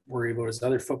him, worry about his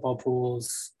other football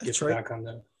pools, get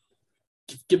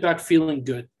back feeling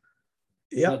good.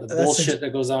 Yeah, the bullshit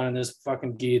that goes on in this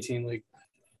fucking guillotine league.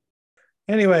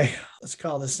 Anyway, let's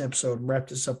call this an episode and wrap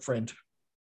this up, friend.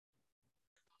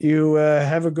 You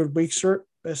have a good week, sir.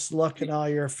 Best of luck in all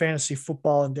your fantasy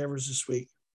football endeavors this week.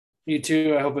 You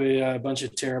too. I hope a bunch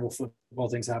of terrible football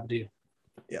things happen to you.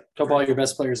 Yeah. Hope all your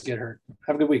best players get hurt.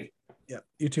 Have a good week. Yeah.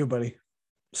 You too, buddy.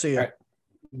 See ya. All right.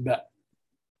 Bet.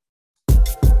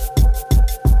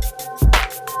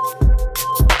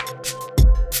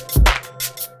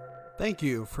 Thank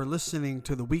you for listening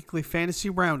to the Weekly Fantasy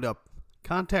Roundup.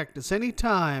 Contact us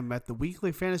anytime at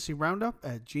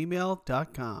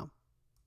theweeklyfantasyroundup@gmail.com.